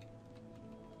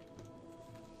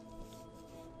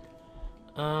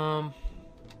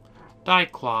 Dye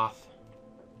cloth.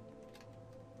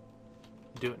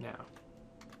 Do it now.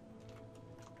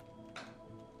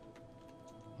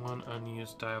 One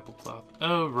unused dyeable cloth.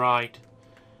 Oh, right.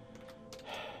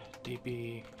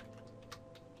 DB.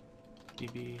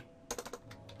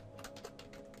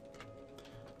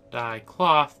 Dye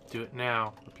cloth. Do it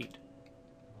now. Repeat.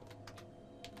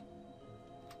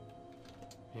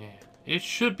 Yeah. It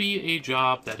should be a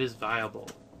job that is viable.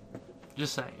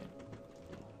 Just saying.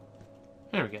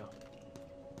 There we go.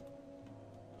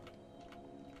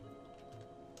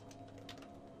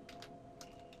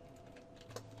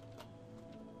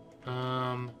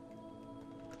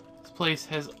 This place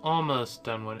has almost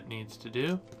done what it needs to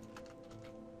do.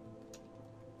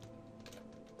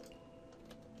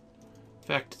 In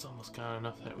fact, it's almost got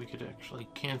enough that we could actually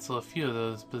cancel a few of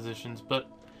those positions, but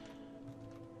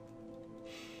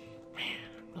man,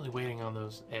 I'm really waiting on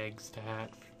those eggs to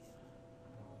hatch.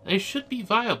 They should be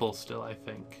viable still, I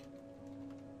think.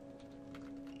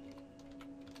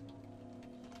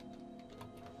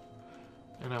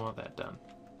 And I want that done.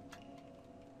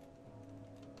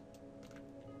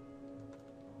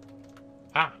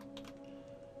 Ah!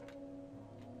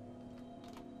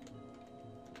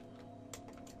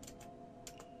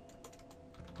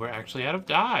 We're actually out of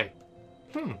dye.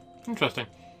 Interesting.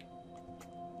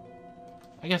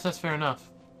 I guess that's fair enough.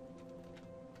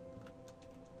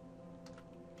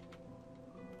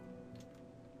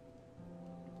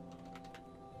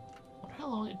 I wonder how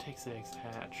long it takes the eggs to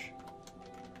hatch.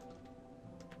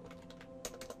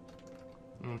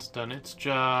 It's done its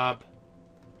job.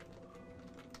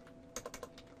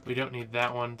 We don't need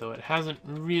that one, though it hasn't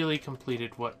really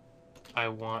completed what I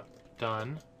want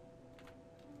done.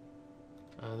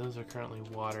 Those are currently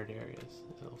watered areas.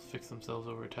 They'll fix themselves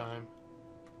over time.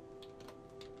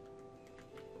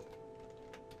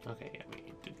 Okay, yeah, we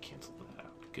did cancel that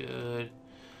out. Good.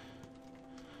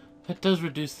 That does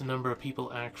reduce the number of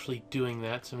people actually doing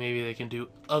that, so maybe they can do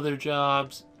other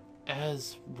jobs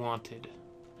as wanted.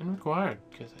 And required,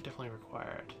 because I definitely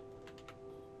require it.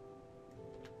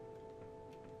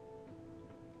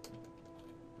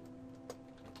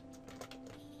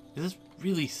 Is this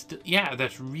really still... Yeah,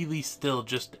 that's really still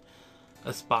just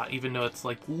a spot, even though it's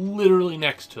like literally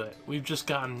next to it. We've just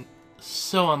gotten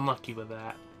so unlucky with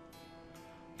that.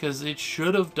 Because it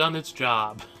should have done its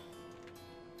job.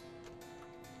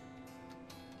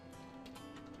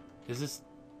 Is this...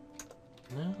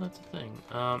 No, that's a thing.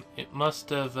 It must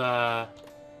have,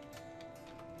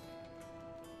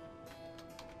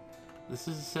 This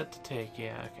is set to take,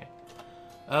 yeah, okay.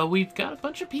 We've got a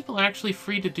bunch of people actually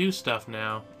free to do stuff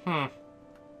now. I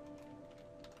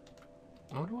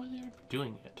wonder why they're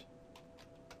doing it.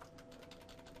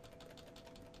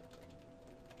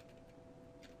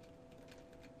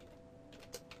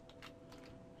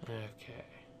 Okay.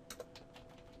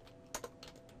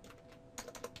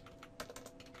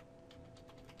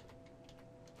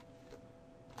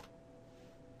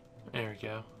 There we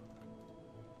go.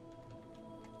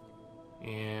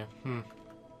 Yeah,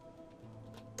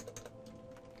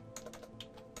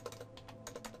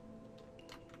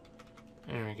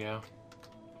 There we go.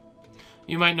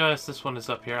 You might notice this one is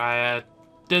up here. I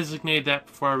designated that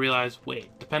before I realized,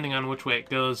 wait, depending on which way it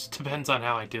goes, depends on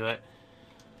how I do it.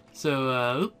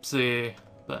 So, oopsie.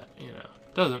 But, you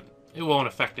know, it won't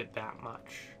affect it that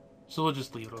much. So we'll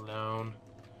just leave it alone.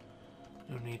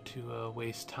 No need to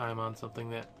waste time on something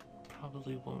that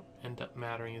probably won't end up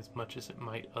mattering as much as it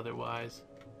might otherwise.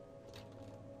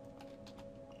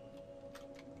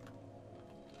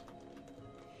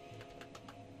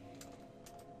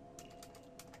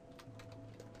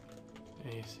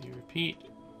 AC repeat.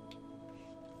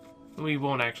 We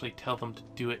won't actually tell them to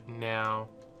do it now.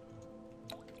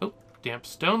 Oh, damp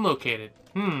stone located.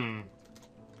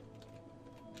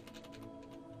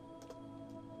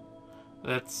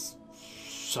 That's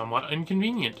somewhat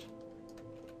inconvenient.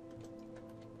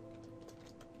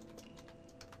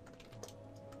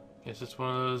 Guess it's one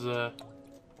of those,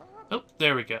 Oh,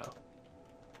 there we go.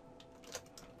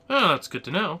 Oh, that's good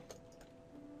to know.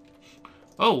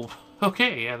 Oh,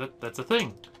 okay, yeah, that's a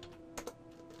thing.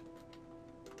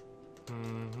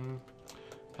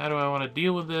 How do I want to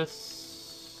deal with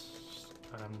this?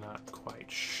 I'm not quite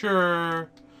sure.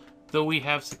 Though we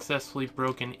have successfully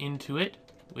broken into it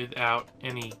without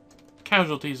any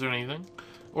casualties or anything.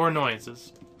 Or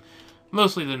annoyances.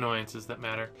 Mostly the annoyances that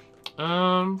matter.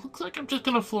 Looks like I'm just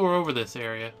gonna floor over this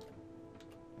area.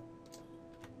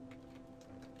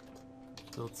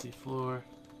 Build C floor.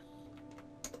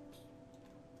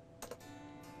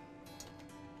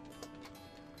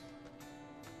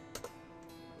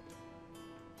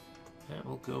 That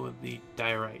will go with the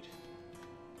diorite.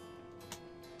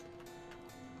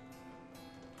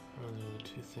 Those are the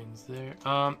two things there.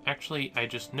 Actually, I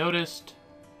just noticed.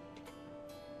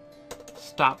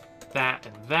 Stop that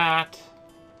and that.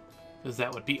 Because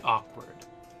that would be awkward.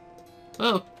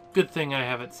 Well, good thing I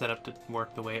have it set up to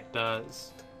work the way it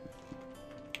does.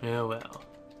 Oh well.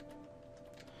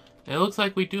 It looks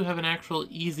like we do have an actual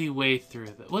easy way through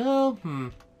that. Well,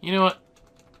 you know what?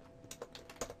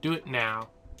 Do it now.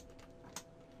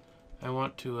 I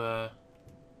want to,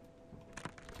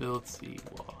 build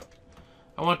seawall.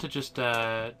 I want to just,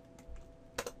 get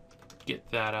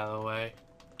that out of the way.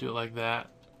 Do it like that.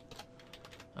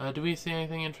 Do we see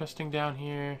anything interesting down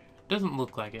here? Doesn't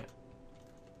look like it.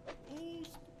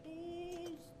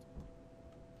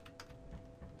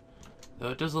 Though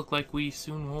it does look like we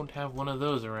soon won't have one of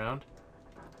those around.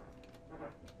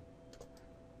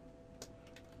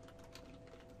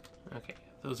 Okay,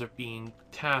 those are being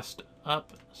tasked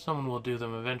up. Someone will do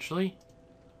them eventually.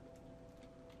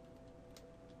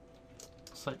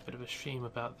 Slight bit of a shame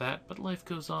about that, but life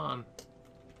goes on.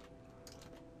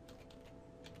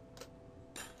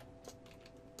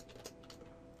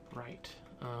 Right.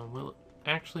 Will it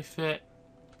actually fit?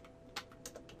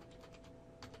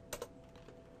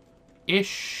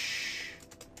 Ish.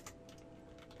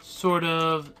 Sort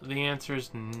of. The answer is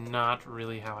not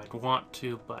really how I'd want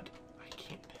to, but I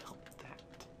can't help that.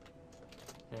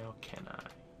 Now can I?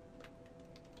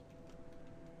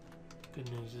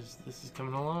 Good news is this is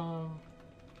coming along.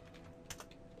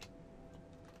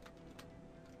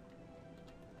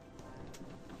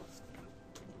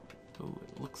 Ooh,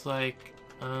 it looks like,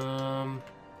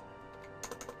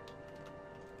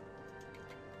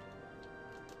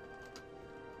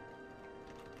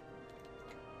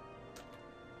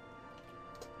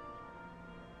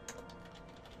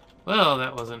 well,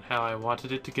 that wasn't how I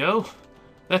wanted it to go.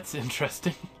 That's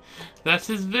interesting. That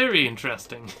is very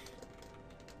interesting.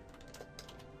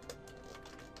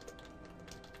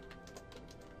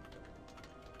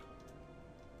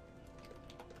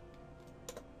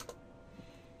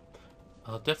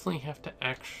 I'll definitely have to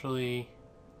actually...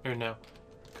 Or no.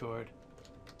 Record.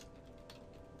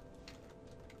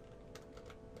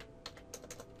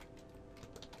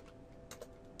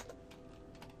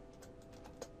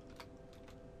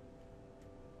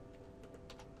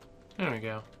 There we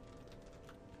go.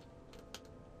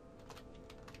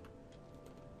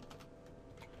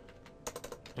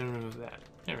 And remove that.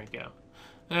 There we go.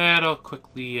 That'll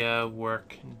quickly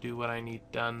work and do what I need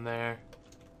done there.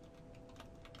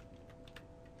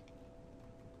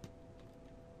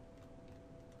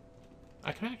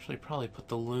 I could actually probably put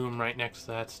the loom right next to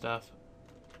that stuff.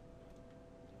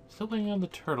 Still waiting on the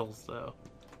turtles, though.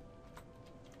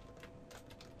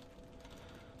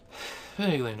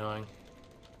 Vaguely annoying.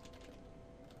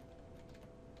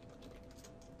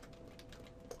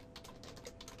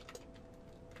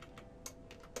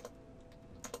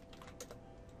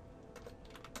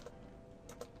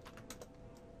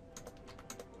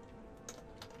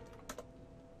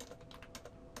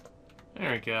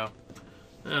 There we go.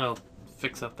 That'll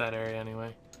fix up that area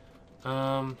anyway.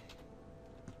 Oop,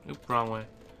 wrong way.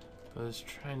 I was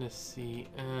trying to see,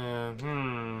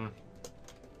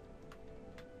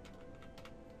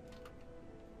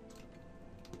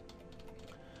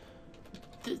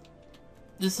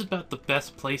 This is about the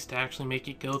best place to actually make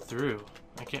it go through.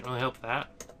 I can't really help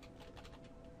that.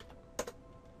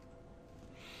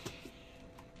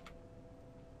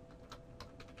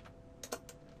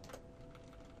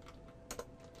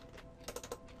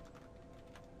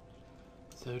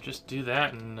 So just do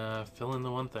that and fill in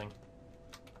the one thing.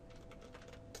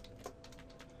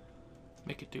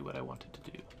 Make it do what I want it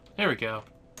to do. There we go.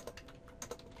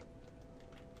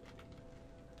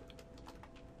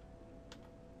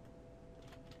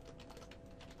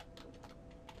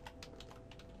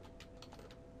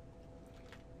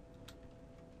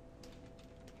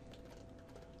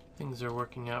 Things are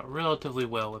working out relatively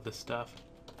well with this stuff.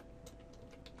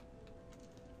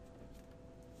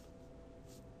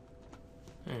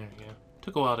 There we go.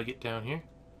 Took a while to get down here.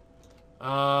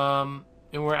 And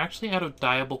we're actually out of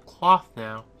dyeable cloth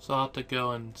now, so I'll have to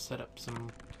go and set up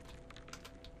some...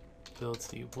 Build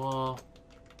the wall.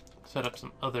 Set up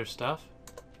some other stuff.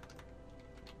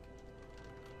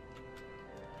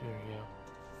 There we go.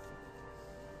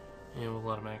 And we'll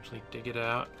let him actually dig it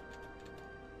out.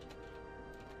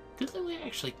 Good thing we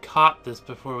actually caught this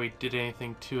before we did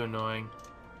anything too annoying.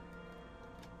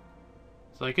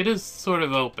 So, like, it is sort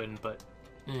of open, but...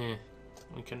 we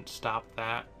couldn't stop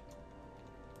that.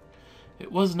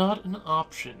 It was not an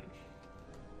option.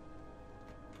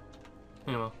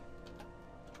 Well.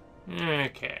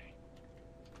 Okay.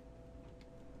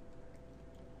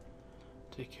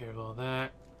 Take care of all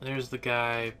that. There's the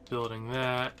guy building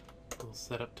that. We'll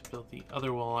set up to build the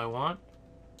other wall I want.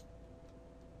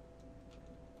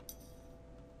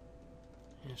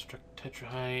 Instruct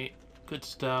tetrahite. Good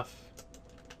stuff.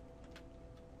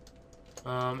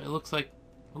 It looks like...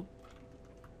 Oop.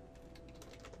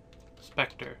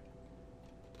 Spectre.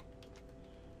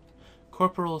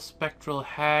 Corporal spectral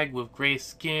hag with gray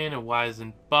skin, a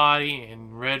wizened body,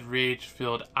 and red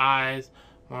rage-filled eyes.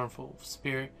 Mournful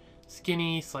spirit.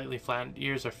 Skinny, slightly flattened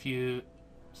ears are fused,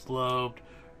 lobed.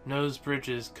 Nose bridge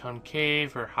is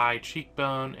concave. Her high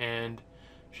cheekbone, and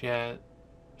she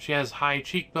has high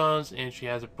cheekbones, and she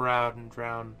has a brown and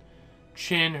round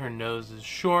chin. Her nose is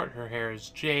short. Her hair is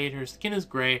jade. Her skin is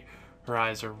gray. Her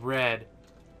eyes are red.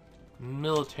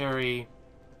 Military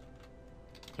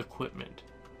equipment.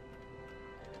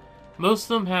 Most of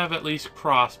them have at least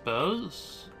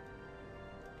crossbows.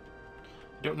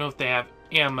 I don't know if they have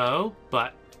ammo,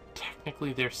 but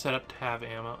technically they're set up to have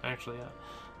ammo. Actually,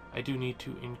 I do need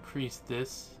to increase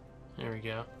this. There we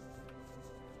go.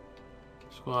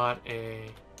 Squad A.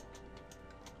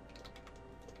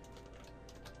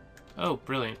 Oh,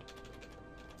 brilliant.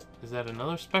 Is that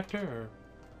another Spectre? Or...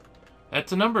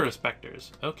 That's a number of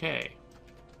Spectres. Okay.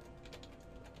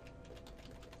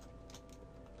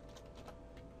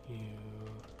 U,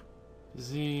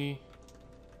 Z.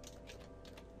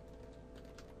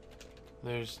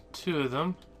 There's two of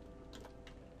them.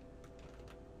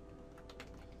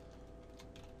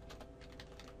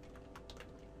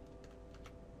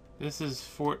 This is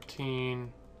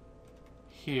 14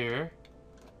 here.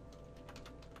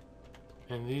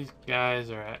 And these guys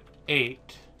are at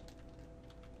 8.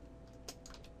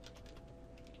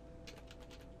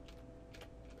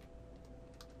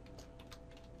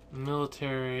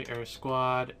 Military or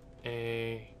squad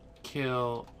A,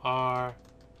 kill R.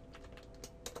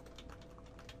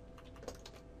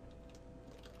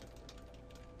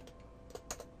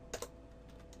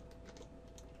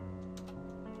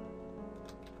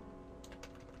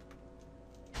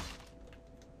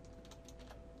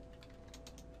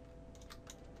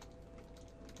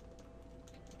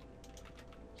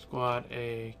 Squad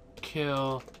A,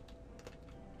 kill.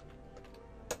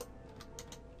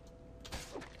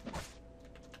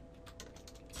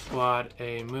 Squad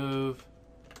A, move.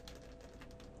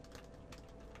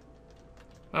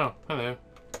 Oh, hello.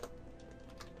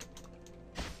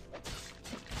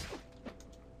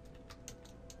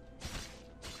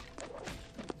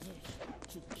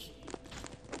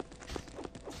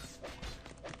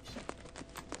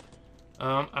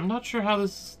 I'm not sure how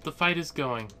the fight is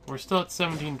going. We're still at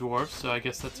 17 dwarves, so I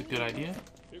guess that's a good idea.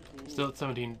 Still at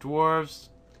 17 dwarves.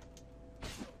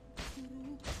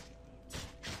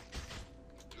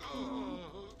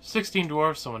 "16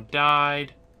 dwarves, someone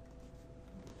died.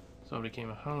 Someone became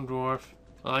a home dwarf.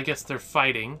 Well, I guess they're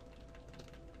fighting.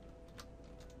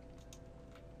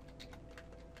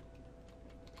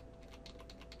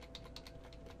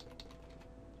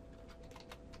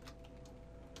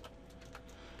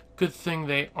 Good thing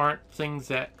they aren't things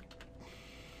that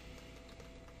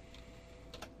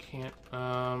can't,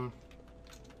 I'm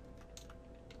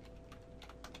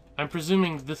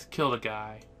presuming this killed a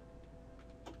guy.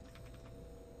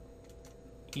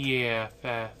 Yeah,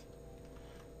 Fath.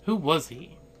 Who was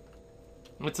he?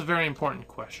 It's a very important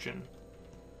question.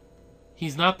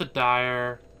 He's not the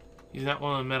dyer. He's not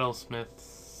one of the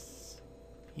metalsmiths.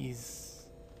 He's...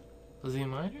 Was he a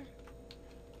miner?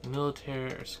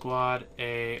 Military or squad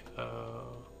A,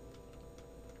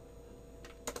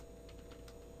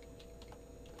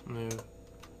 move.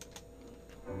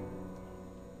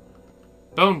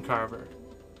 Bone carver.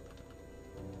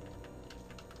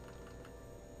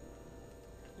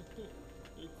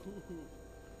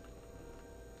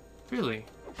 Really?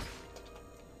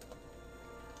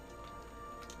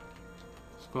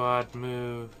 Squad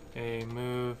move, A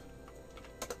move.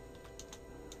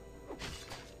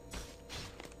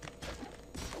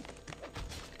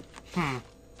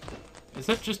 Is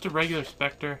that just a regular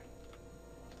Spetre?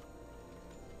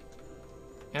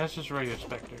 Yeah, that's just a regular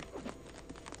Spetre.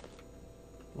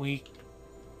 Weak.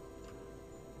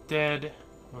 Dead.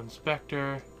 1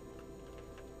 Spetre.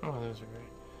 Oh, those are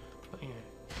great. But yeah.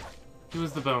 He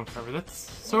was the bone carver. That's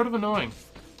sort of annoying.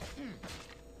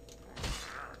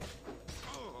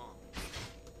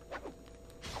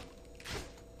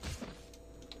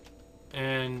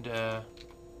 And,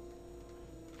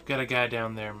 got a guy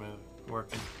down there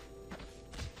working.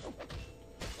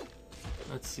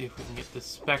 Let's see if we can get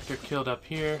this Spetre killed up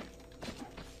here.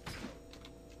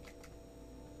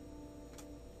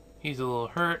 He's a little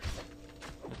hurt.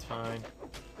 That's fine.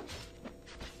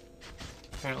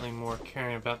 Apparently more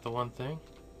caring about the one thing.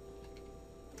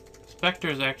 Spetre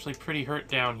is actually pretty hurt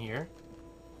down here.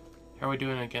 How are we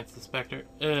doing against the Spetre?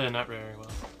 Not very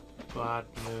well. Squad,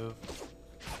 move.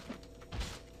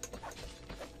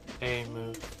 A,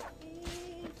 move.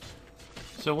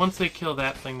 So once they kill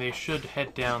that thing, they should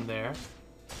head down there.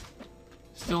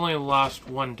 Still only lost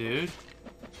 1 dude.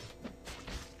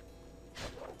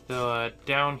 Though,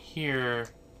 down here...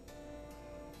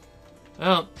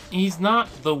 Well, he's not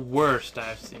the worst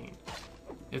I've seen.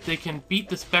 If they can beat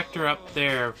the Spetre up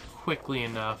there quickly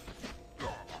enough...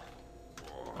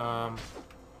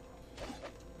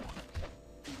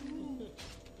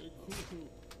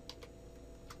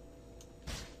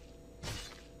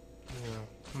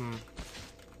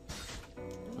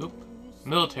 Oop.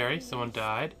 Military, someone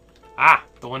died. Ah!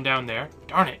 The one down there.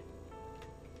 Darn it!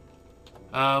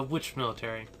 Which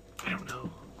military? I don't know.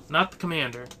 Not the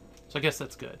commander. So I guess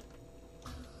that's good.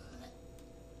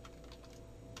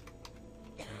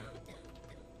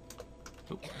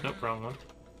 Oop, nope, wrong one.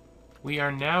 We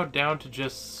are now down to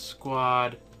just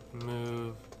squad,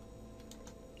 move.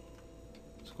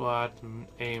 Squad,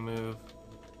 A, move.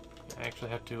 I actually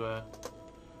have to,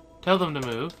 tell them to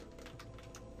move.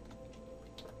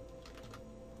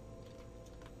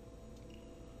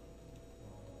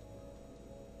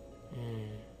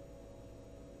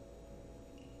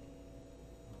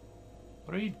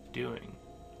 What are you doing?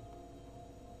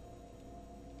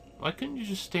 Why couldn't you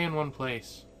just stay in one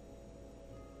place?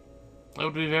 That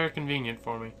would be very convenient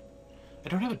for me. I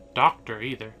don't have a doctor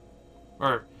either.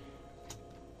 Or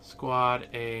squad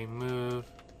A, move.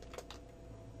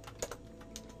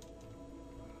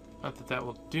 Not that that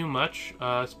will do much,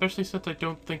 especially since I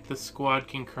don't think the squad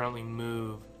can currently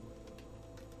move.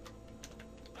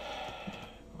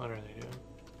 What are they doing?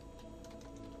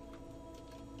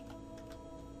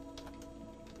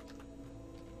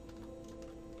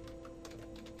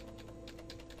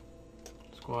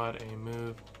 Squad A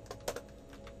move.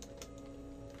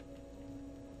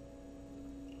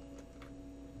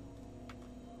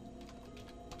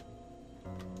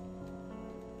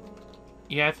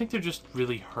 Yeah, I think they're just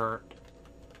really hurt.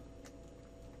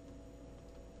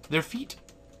 Their feet,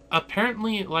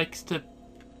 apparently it likes to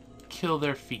kill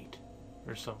their feet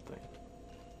or something.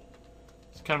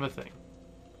 It's kind of a thing.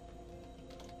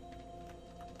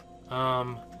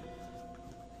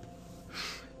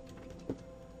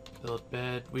 Build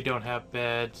bed. We don't have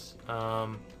beds.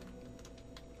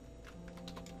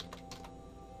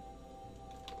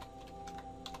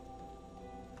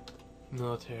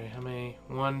 Military. How many?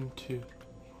 1, 2,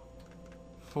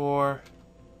 4.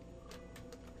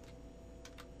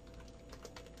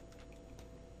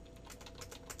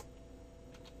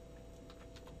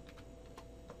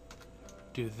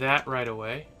 Do that right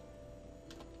away.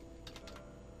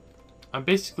 I'm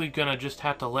basically gonna just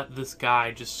have to let this guy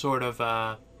just sort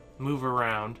of move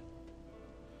around.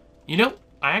 You know,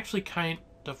 I actually kind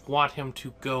of want him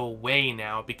to go away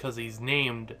now because he's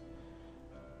named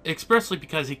expressly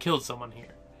because he killed someone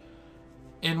here.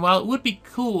 And while it would be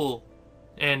cool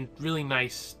and really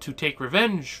nice to take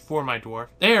revenge for my dwarf,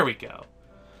 there we go.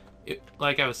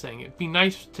 Like I was saying, it'd be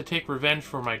nice to take revenge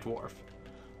for my dwarf.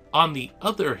 On the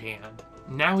other hand,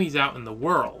 now he's out in the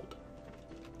world,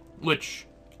 which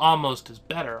almost is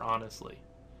better, honestly.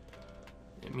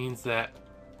 It means that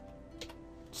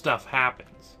stuff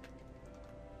happens.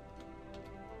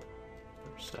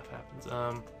 Stuff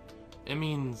happens. It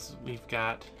means we've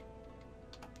got...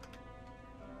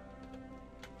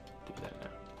 Do that now.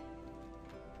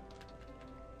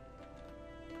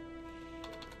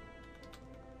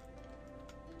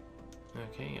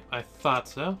 Okay, I thought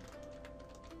so.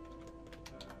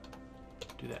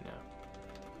 Do that now.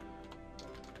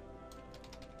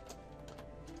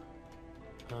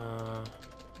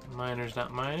 Miner's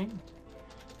not mining.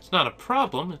 It's not a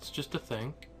problem, it's just a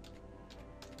thing.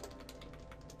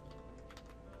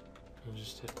 I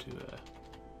just have to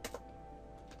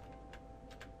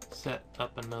set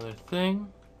up another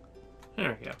thing.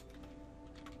 There we go.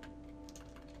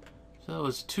 So that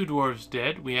was 2 dwarves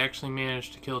dead. We actually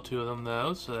managed to kill 2 of them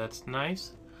though, so that's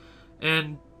nice.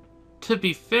 And to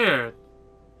be fair,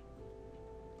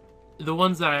 the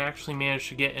ones that I actually managed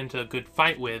to get into a good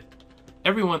fight with,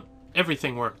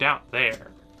 everything worked out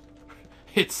there.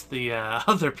 It's the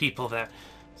other people that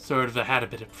sort of had a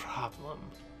bit of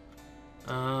problem.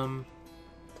 I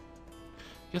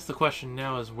guess the question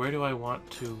now is, where do I want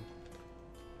to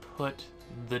put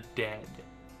the dead?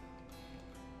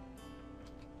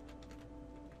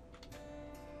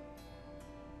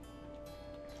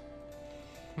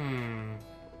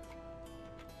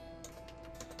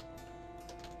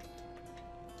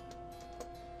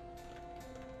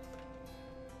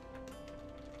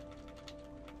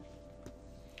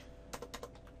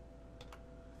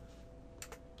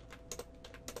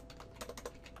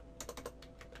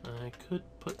 I could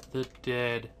put the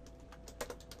dead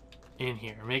in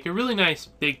here. Make a really nice,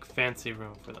 big, fancy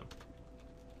room for them.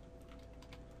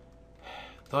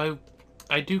 Though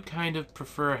I do kind of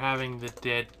prefer having the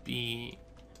dead be...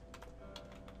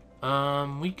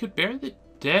 we could bury the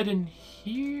dead in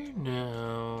here?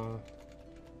 No.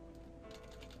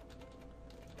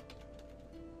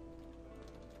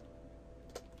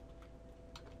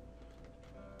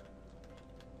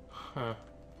 Huh.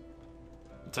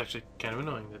 It's actually kind of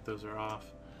annoying that those are off.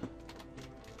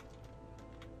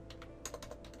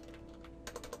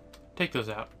 Take those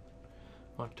out.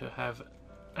 I want to have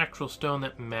actual stone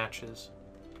that matches.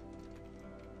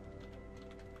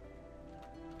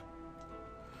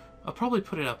 I'll probably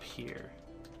put it up here.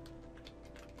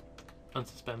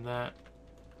 Unsuspend that.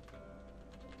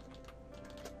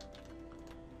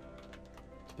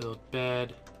 Build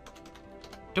bed.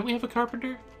 Don't we have a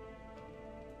carpenter?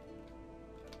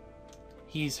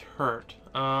 He's hurt.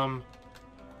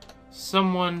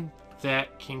 Someone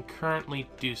that can currently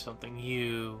do something.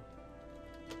 You're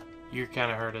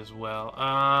kind of hurt as well.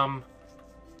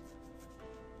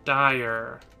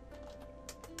 Dyer.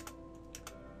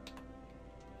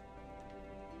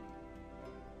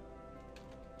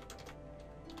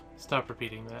 Stop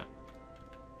repeating that.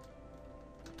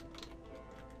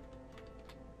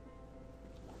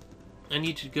 I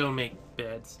need to go make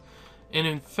beds. And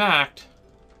in fact,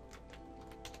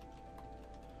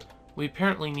 we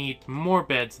apparently need more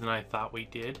beds than I thought we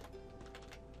did.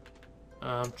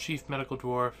 Chief Medical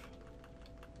Dwarf.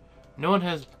 No one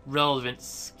has relevant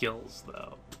skills,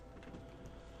 though.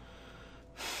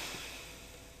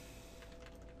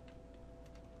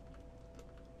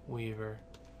 Weaver.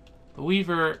 The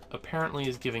Weaver apparently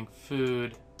is giving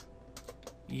food.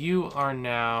 You are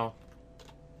now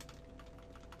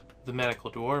the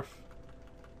Medical Dwarf.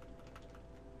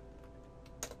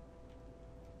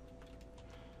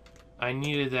 I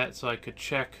needed that so I could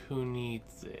check who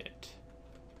needs it.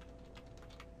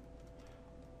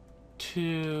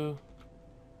 2,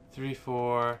 3,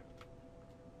 4,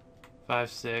 5,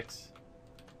 6.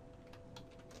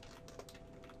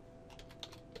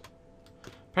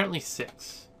 Apparently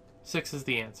 6. 6 is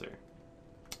the answer.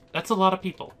 That's a lot of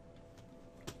people.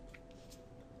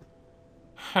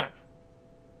 Huh.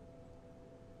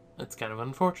 That's kind of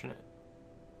unfortunate.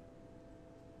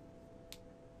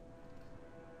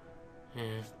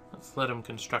 Yeah, let's let him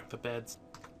construct the beds.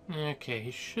 Okay,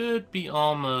 he should be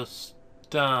almost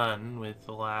done with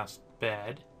the last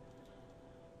bed.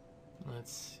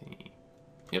 Let's see.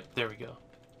 Yep, there we go.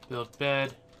 Build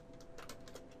bed.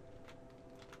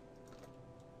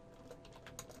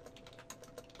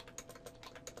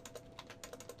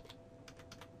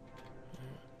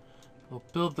 We'll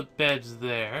build the beds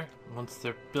there. Once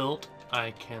they're built,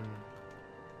 I can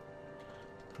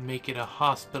make it a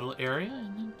hospital area,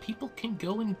 and then people can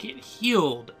go and get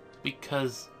healed,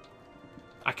 because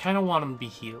I kind of want them to be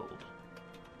healed.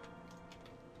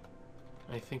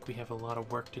 I think we have a lot of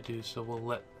work to do, so we'll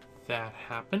let that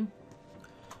happen.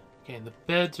 Okay, and the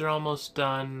beds are almost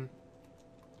done.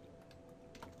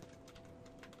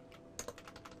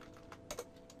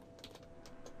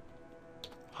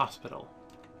 Hospital.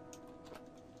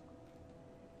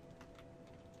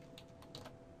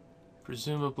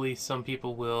 Presumably some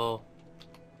people will...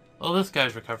 Oh, this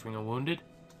guy's recovering and wounded.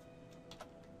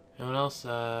 Anyone else?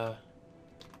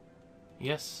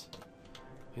 Yes.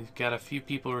 We've got a few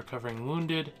people recovering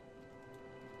wounded.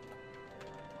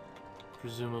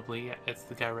 Presumably, yeah, it's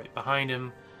the guy right behind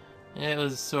him. It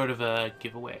was sort of a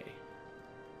giveaway.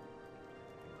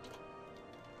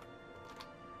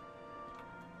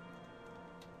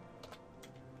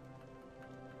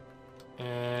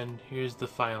 And here's the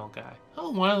final guy. Oh,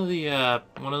 one of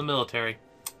the military.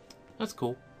 That's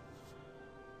cool.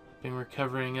 Been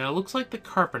recovering. Looks like the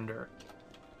carpenter.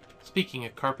 Speaking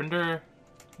of carpenter,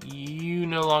 you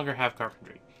no longer have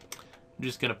carpentry. I'm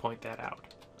just gonna point that out.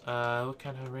 What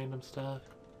kind of random stuff?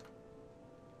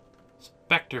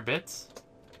 Spectre bits.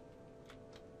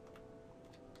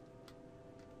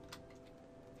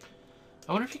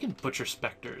 I wonder if you can butcher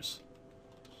specters.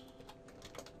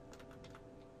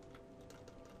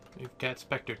 We've got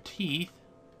Spectre teeth.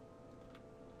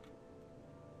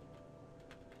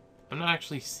 I'm not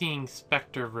actually seeing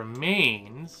Spectre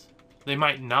remains. They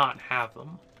might not have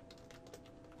them.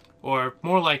 Or,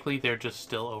 more likely, they're just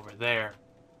still over there.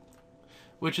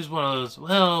 Which is one of those,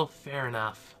 well, fair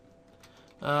enough.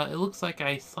 It looks like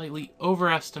I slightly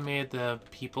overestimated the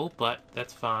people, but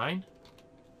that's fine.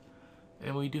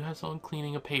 And we do have someone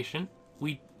cleaning a patient.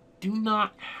 We do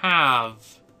not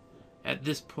have, at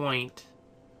this point,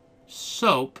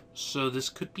 soap, so this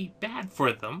could be bad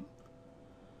for them.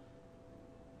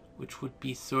 Which would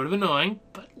be sort of annoying,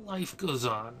 but life goes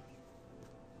on.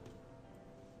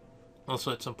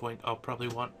 Also, at some point, I'll probably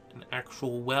want an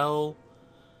actual well.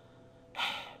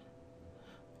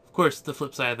 Of course, the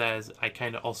flip side of that is I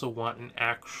kind of also want an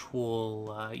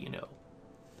actual, you know,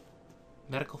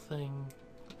 medical thing.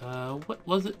 What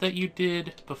was it that you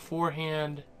did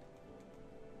beforehand?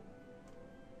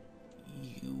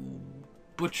 You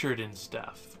butchered and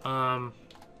stuff. What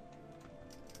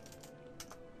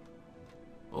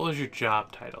was your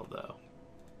job title, though?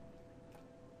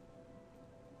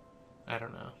 I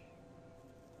don't know.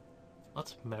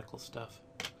 Lots of medical stuff.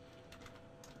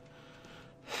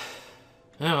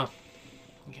 Oh,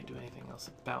 I can't do anything else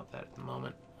about that at the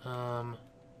moment. Dang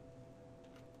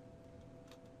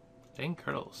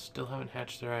turtles still haven't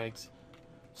hatched their eggs.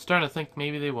 Starting to think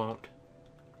maybe they won't.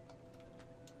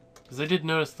 Because I did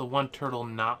notice the one turtle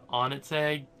not on its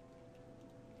egg.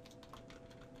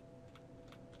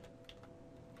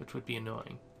 Which would be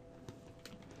annoying.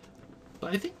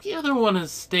 But I think the other one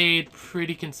has stayed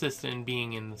pretty consistent in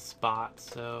being in the spot,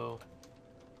 so...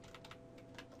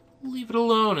 leave it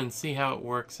alone and see how it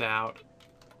works out.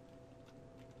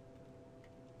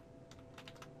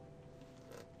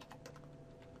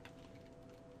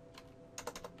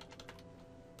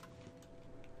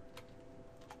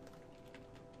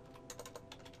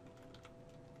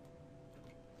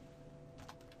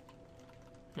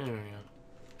 There we go.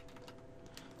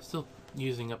 Still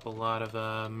using up a lot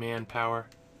of manpower.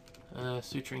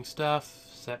 Suturing stuff.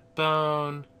 Set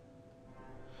bone.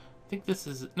 I think this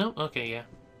is... No, okay, yeah.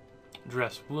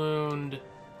 Dress wound.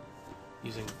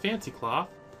 Using fancy cloth.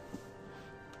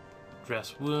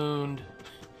 Dress wound.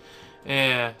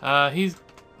 Yeah, he's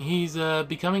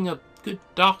becoming a good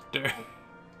doctor.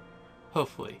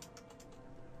 Hopefully.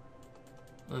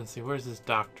 Let's see, where's his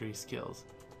doctory skills?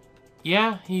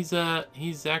 Yeah, he's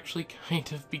actually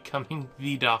kind of becoming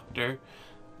the doctor.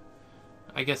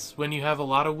 I guess when you have a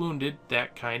lot of wounded,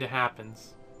 that kind of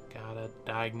happens. Gotta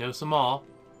diagnose them all.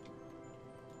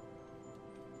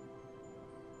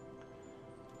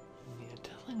 Yeah,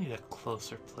 definitely need a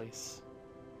closer place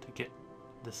to get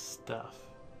this stuff.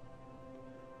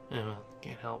 Oh,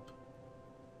 can't help.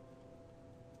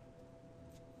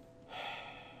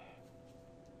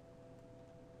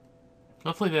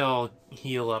 Hopefully they'll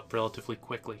heal up relatively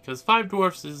quickly, because 5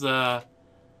 dwarfs is a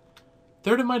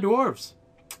third of my dwarves.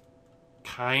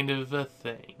 Kind of a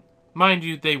thing. Mind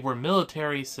you, they were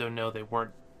military, so no, they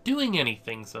weren't doing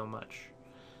anything so much.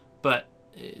 But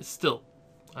still,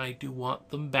 I do want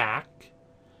them back.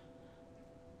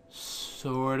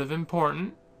 Sort of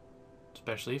important,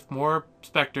 especially if more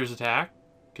specters attack,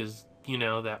 because you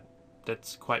know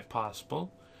that's quite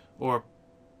possible, or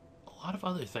a lot of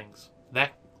other things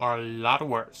that are a lot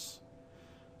worse.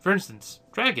 For instance,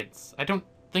 dragons. I don't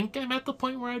think I'm at the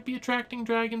point where I'd be attracting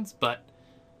dragons, but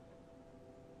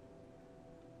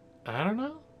I don't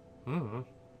know.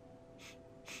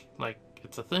 Like,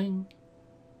 it's a thing.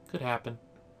 Could happen.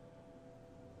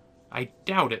 I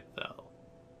doubt it, though.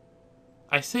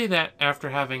 I say that after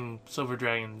having silver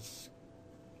dragons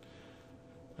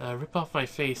rip off my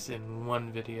face in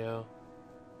one video.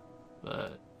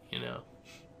 But, you know.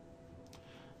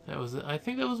 I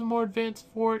think that was a more advanced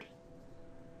fort.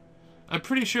 I'm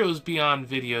pretty sure it was beyond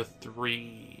video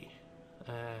 3.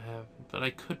 But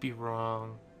I could be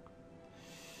wrong.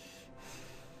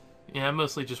 Yeah, I'm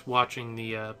mostly just watching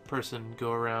the person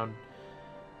go around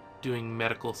doing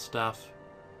medical stuff.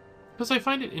 Because I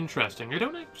find it interesting. I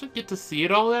don't actually get to see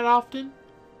it all that often.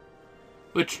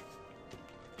 Which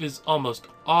is almost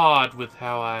odd with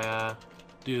how I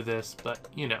do this, but,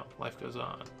 you know, life goes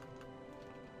on.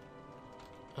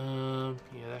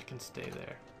 Yeah, that can stay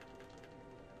there.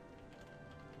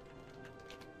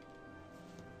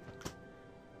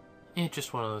 It's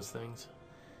just one of those things.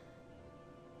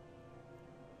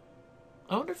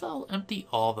 I wonder if I'll empty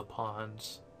all the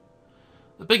ponds.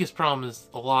 The biggest problem is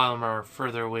a lot of them are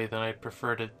further away than I'd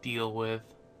prefer to deal with.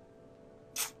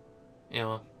 Yeah,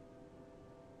 well.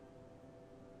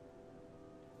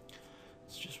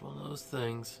 It's just one of those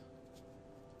things.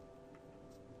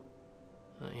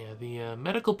 Yeah, the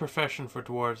medical profession for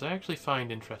dwarves I actually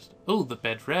find interesting. Oh, the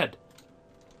bed's red.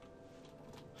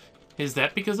 Is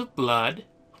that because of blood?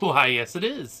 Why, yes it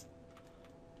is.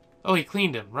 Oh, he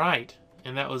cleaned him, right.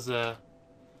 And that was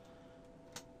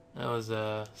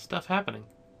stuff happening.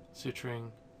 Suturing.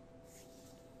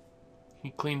 He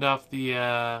cleaned off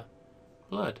the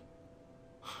blood.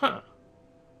 Huh.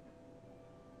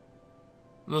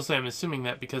 Mostly I'm assuming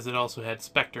that because it also had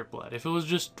specter blood. If it was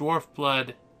just dwarf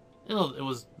blood, it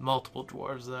was multiple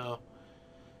dwarves though.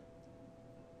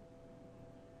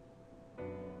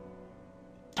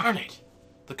 Darn it!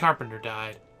 The carpenter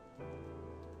died.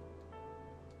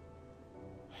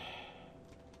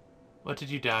 What did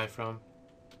you die from?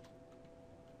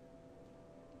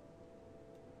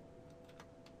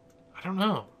 I don't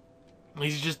know.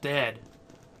 He's just dead.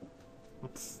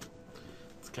 It's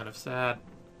kind of sad.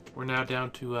 We're now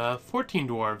down to 14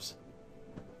 dwarves.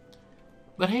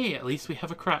 But hey, at least we have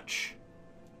a crutch.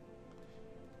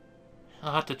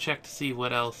 I'll have to check to see who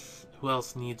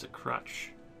else needs a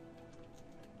crutch.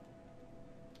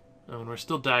 Oh, and we're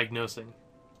still diagnosing.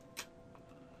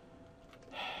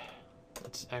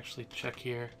 Let's actually check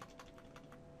here.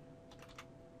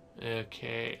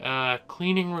 Okay,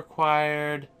 cleaning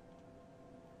required.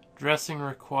 Dressing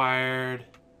required.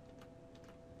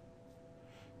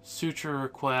 Suture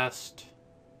request.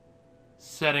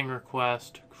 Setting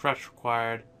request. Crutch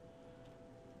required.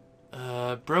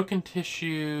 Broken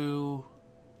tissue.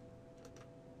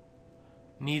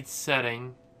 Needs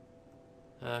setting.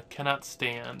 Cannot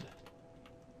stand.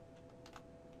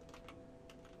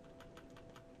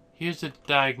 Here's a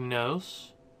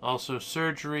diagnose. Also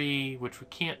surgery, which we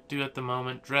can't do at the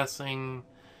moment. Dressing.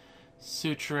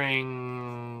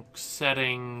 Suturing.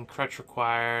 Setting. Crutch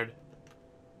required.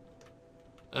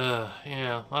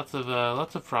 Yeah, lots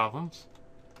of problems.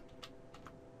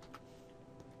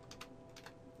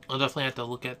 I'll definitely have to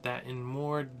look at that in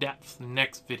more depth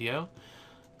next video.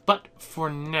 But for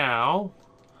now,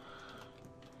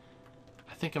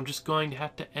 I think I'm just going to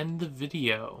have to end the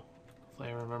video. If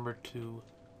I remember to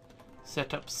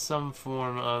set up some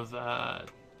form of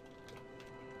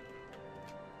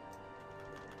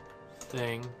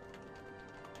thing.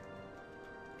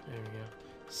 There we go.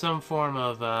 Some form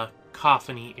of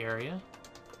coffin-y area.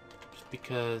 Just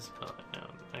because, oh, no,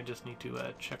 I just need to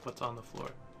check what's on the floor.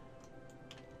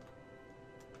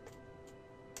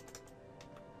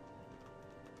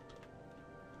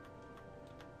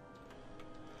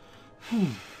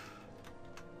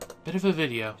 Bit of a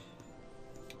video.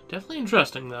 Definitely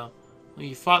interesting, though.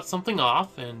 We fought something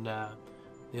off, and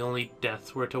the only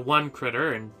deaths were to one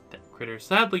critter, and that critter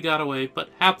sadly got away, but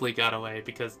happily got away,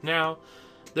 because now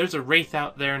there's a wraith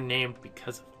out there named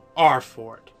because of our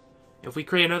fort. If we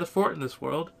create another fort in this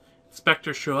world,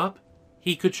 Spectres show up,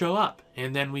 he could show up,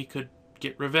 and then we could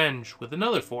get revenge with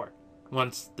another fort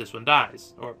once this one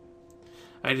dies, or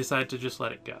I decide to just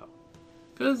let it go.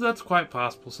 Because that's quite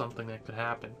possible something that could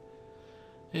happen.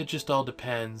 It just all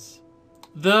depends.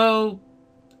 Though,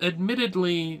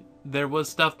 admittedly, there was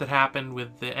stuff that happened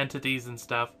with the entities and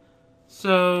stuff.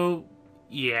 So,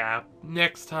 yeah,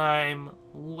 next time,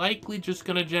 likely just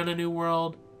gonna gen a new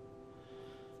world.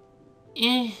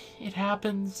 It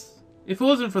happens. If it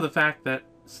wasn't for the fact that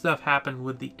stuff happened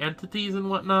with the entities and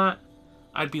whatnot,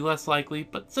 I'd be less likely,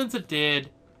 but since it did,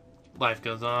 life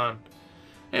goes on.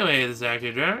 Anyway, this is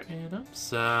Akhier, and I'm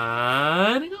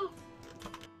signing off.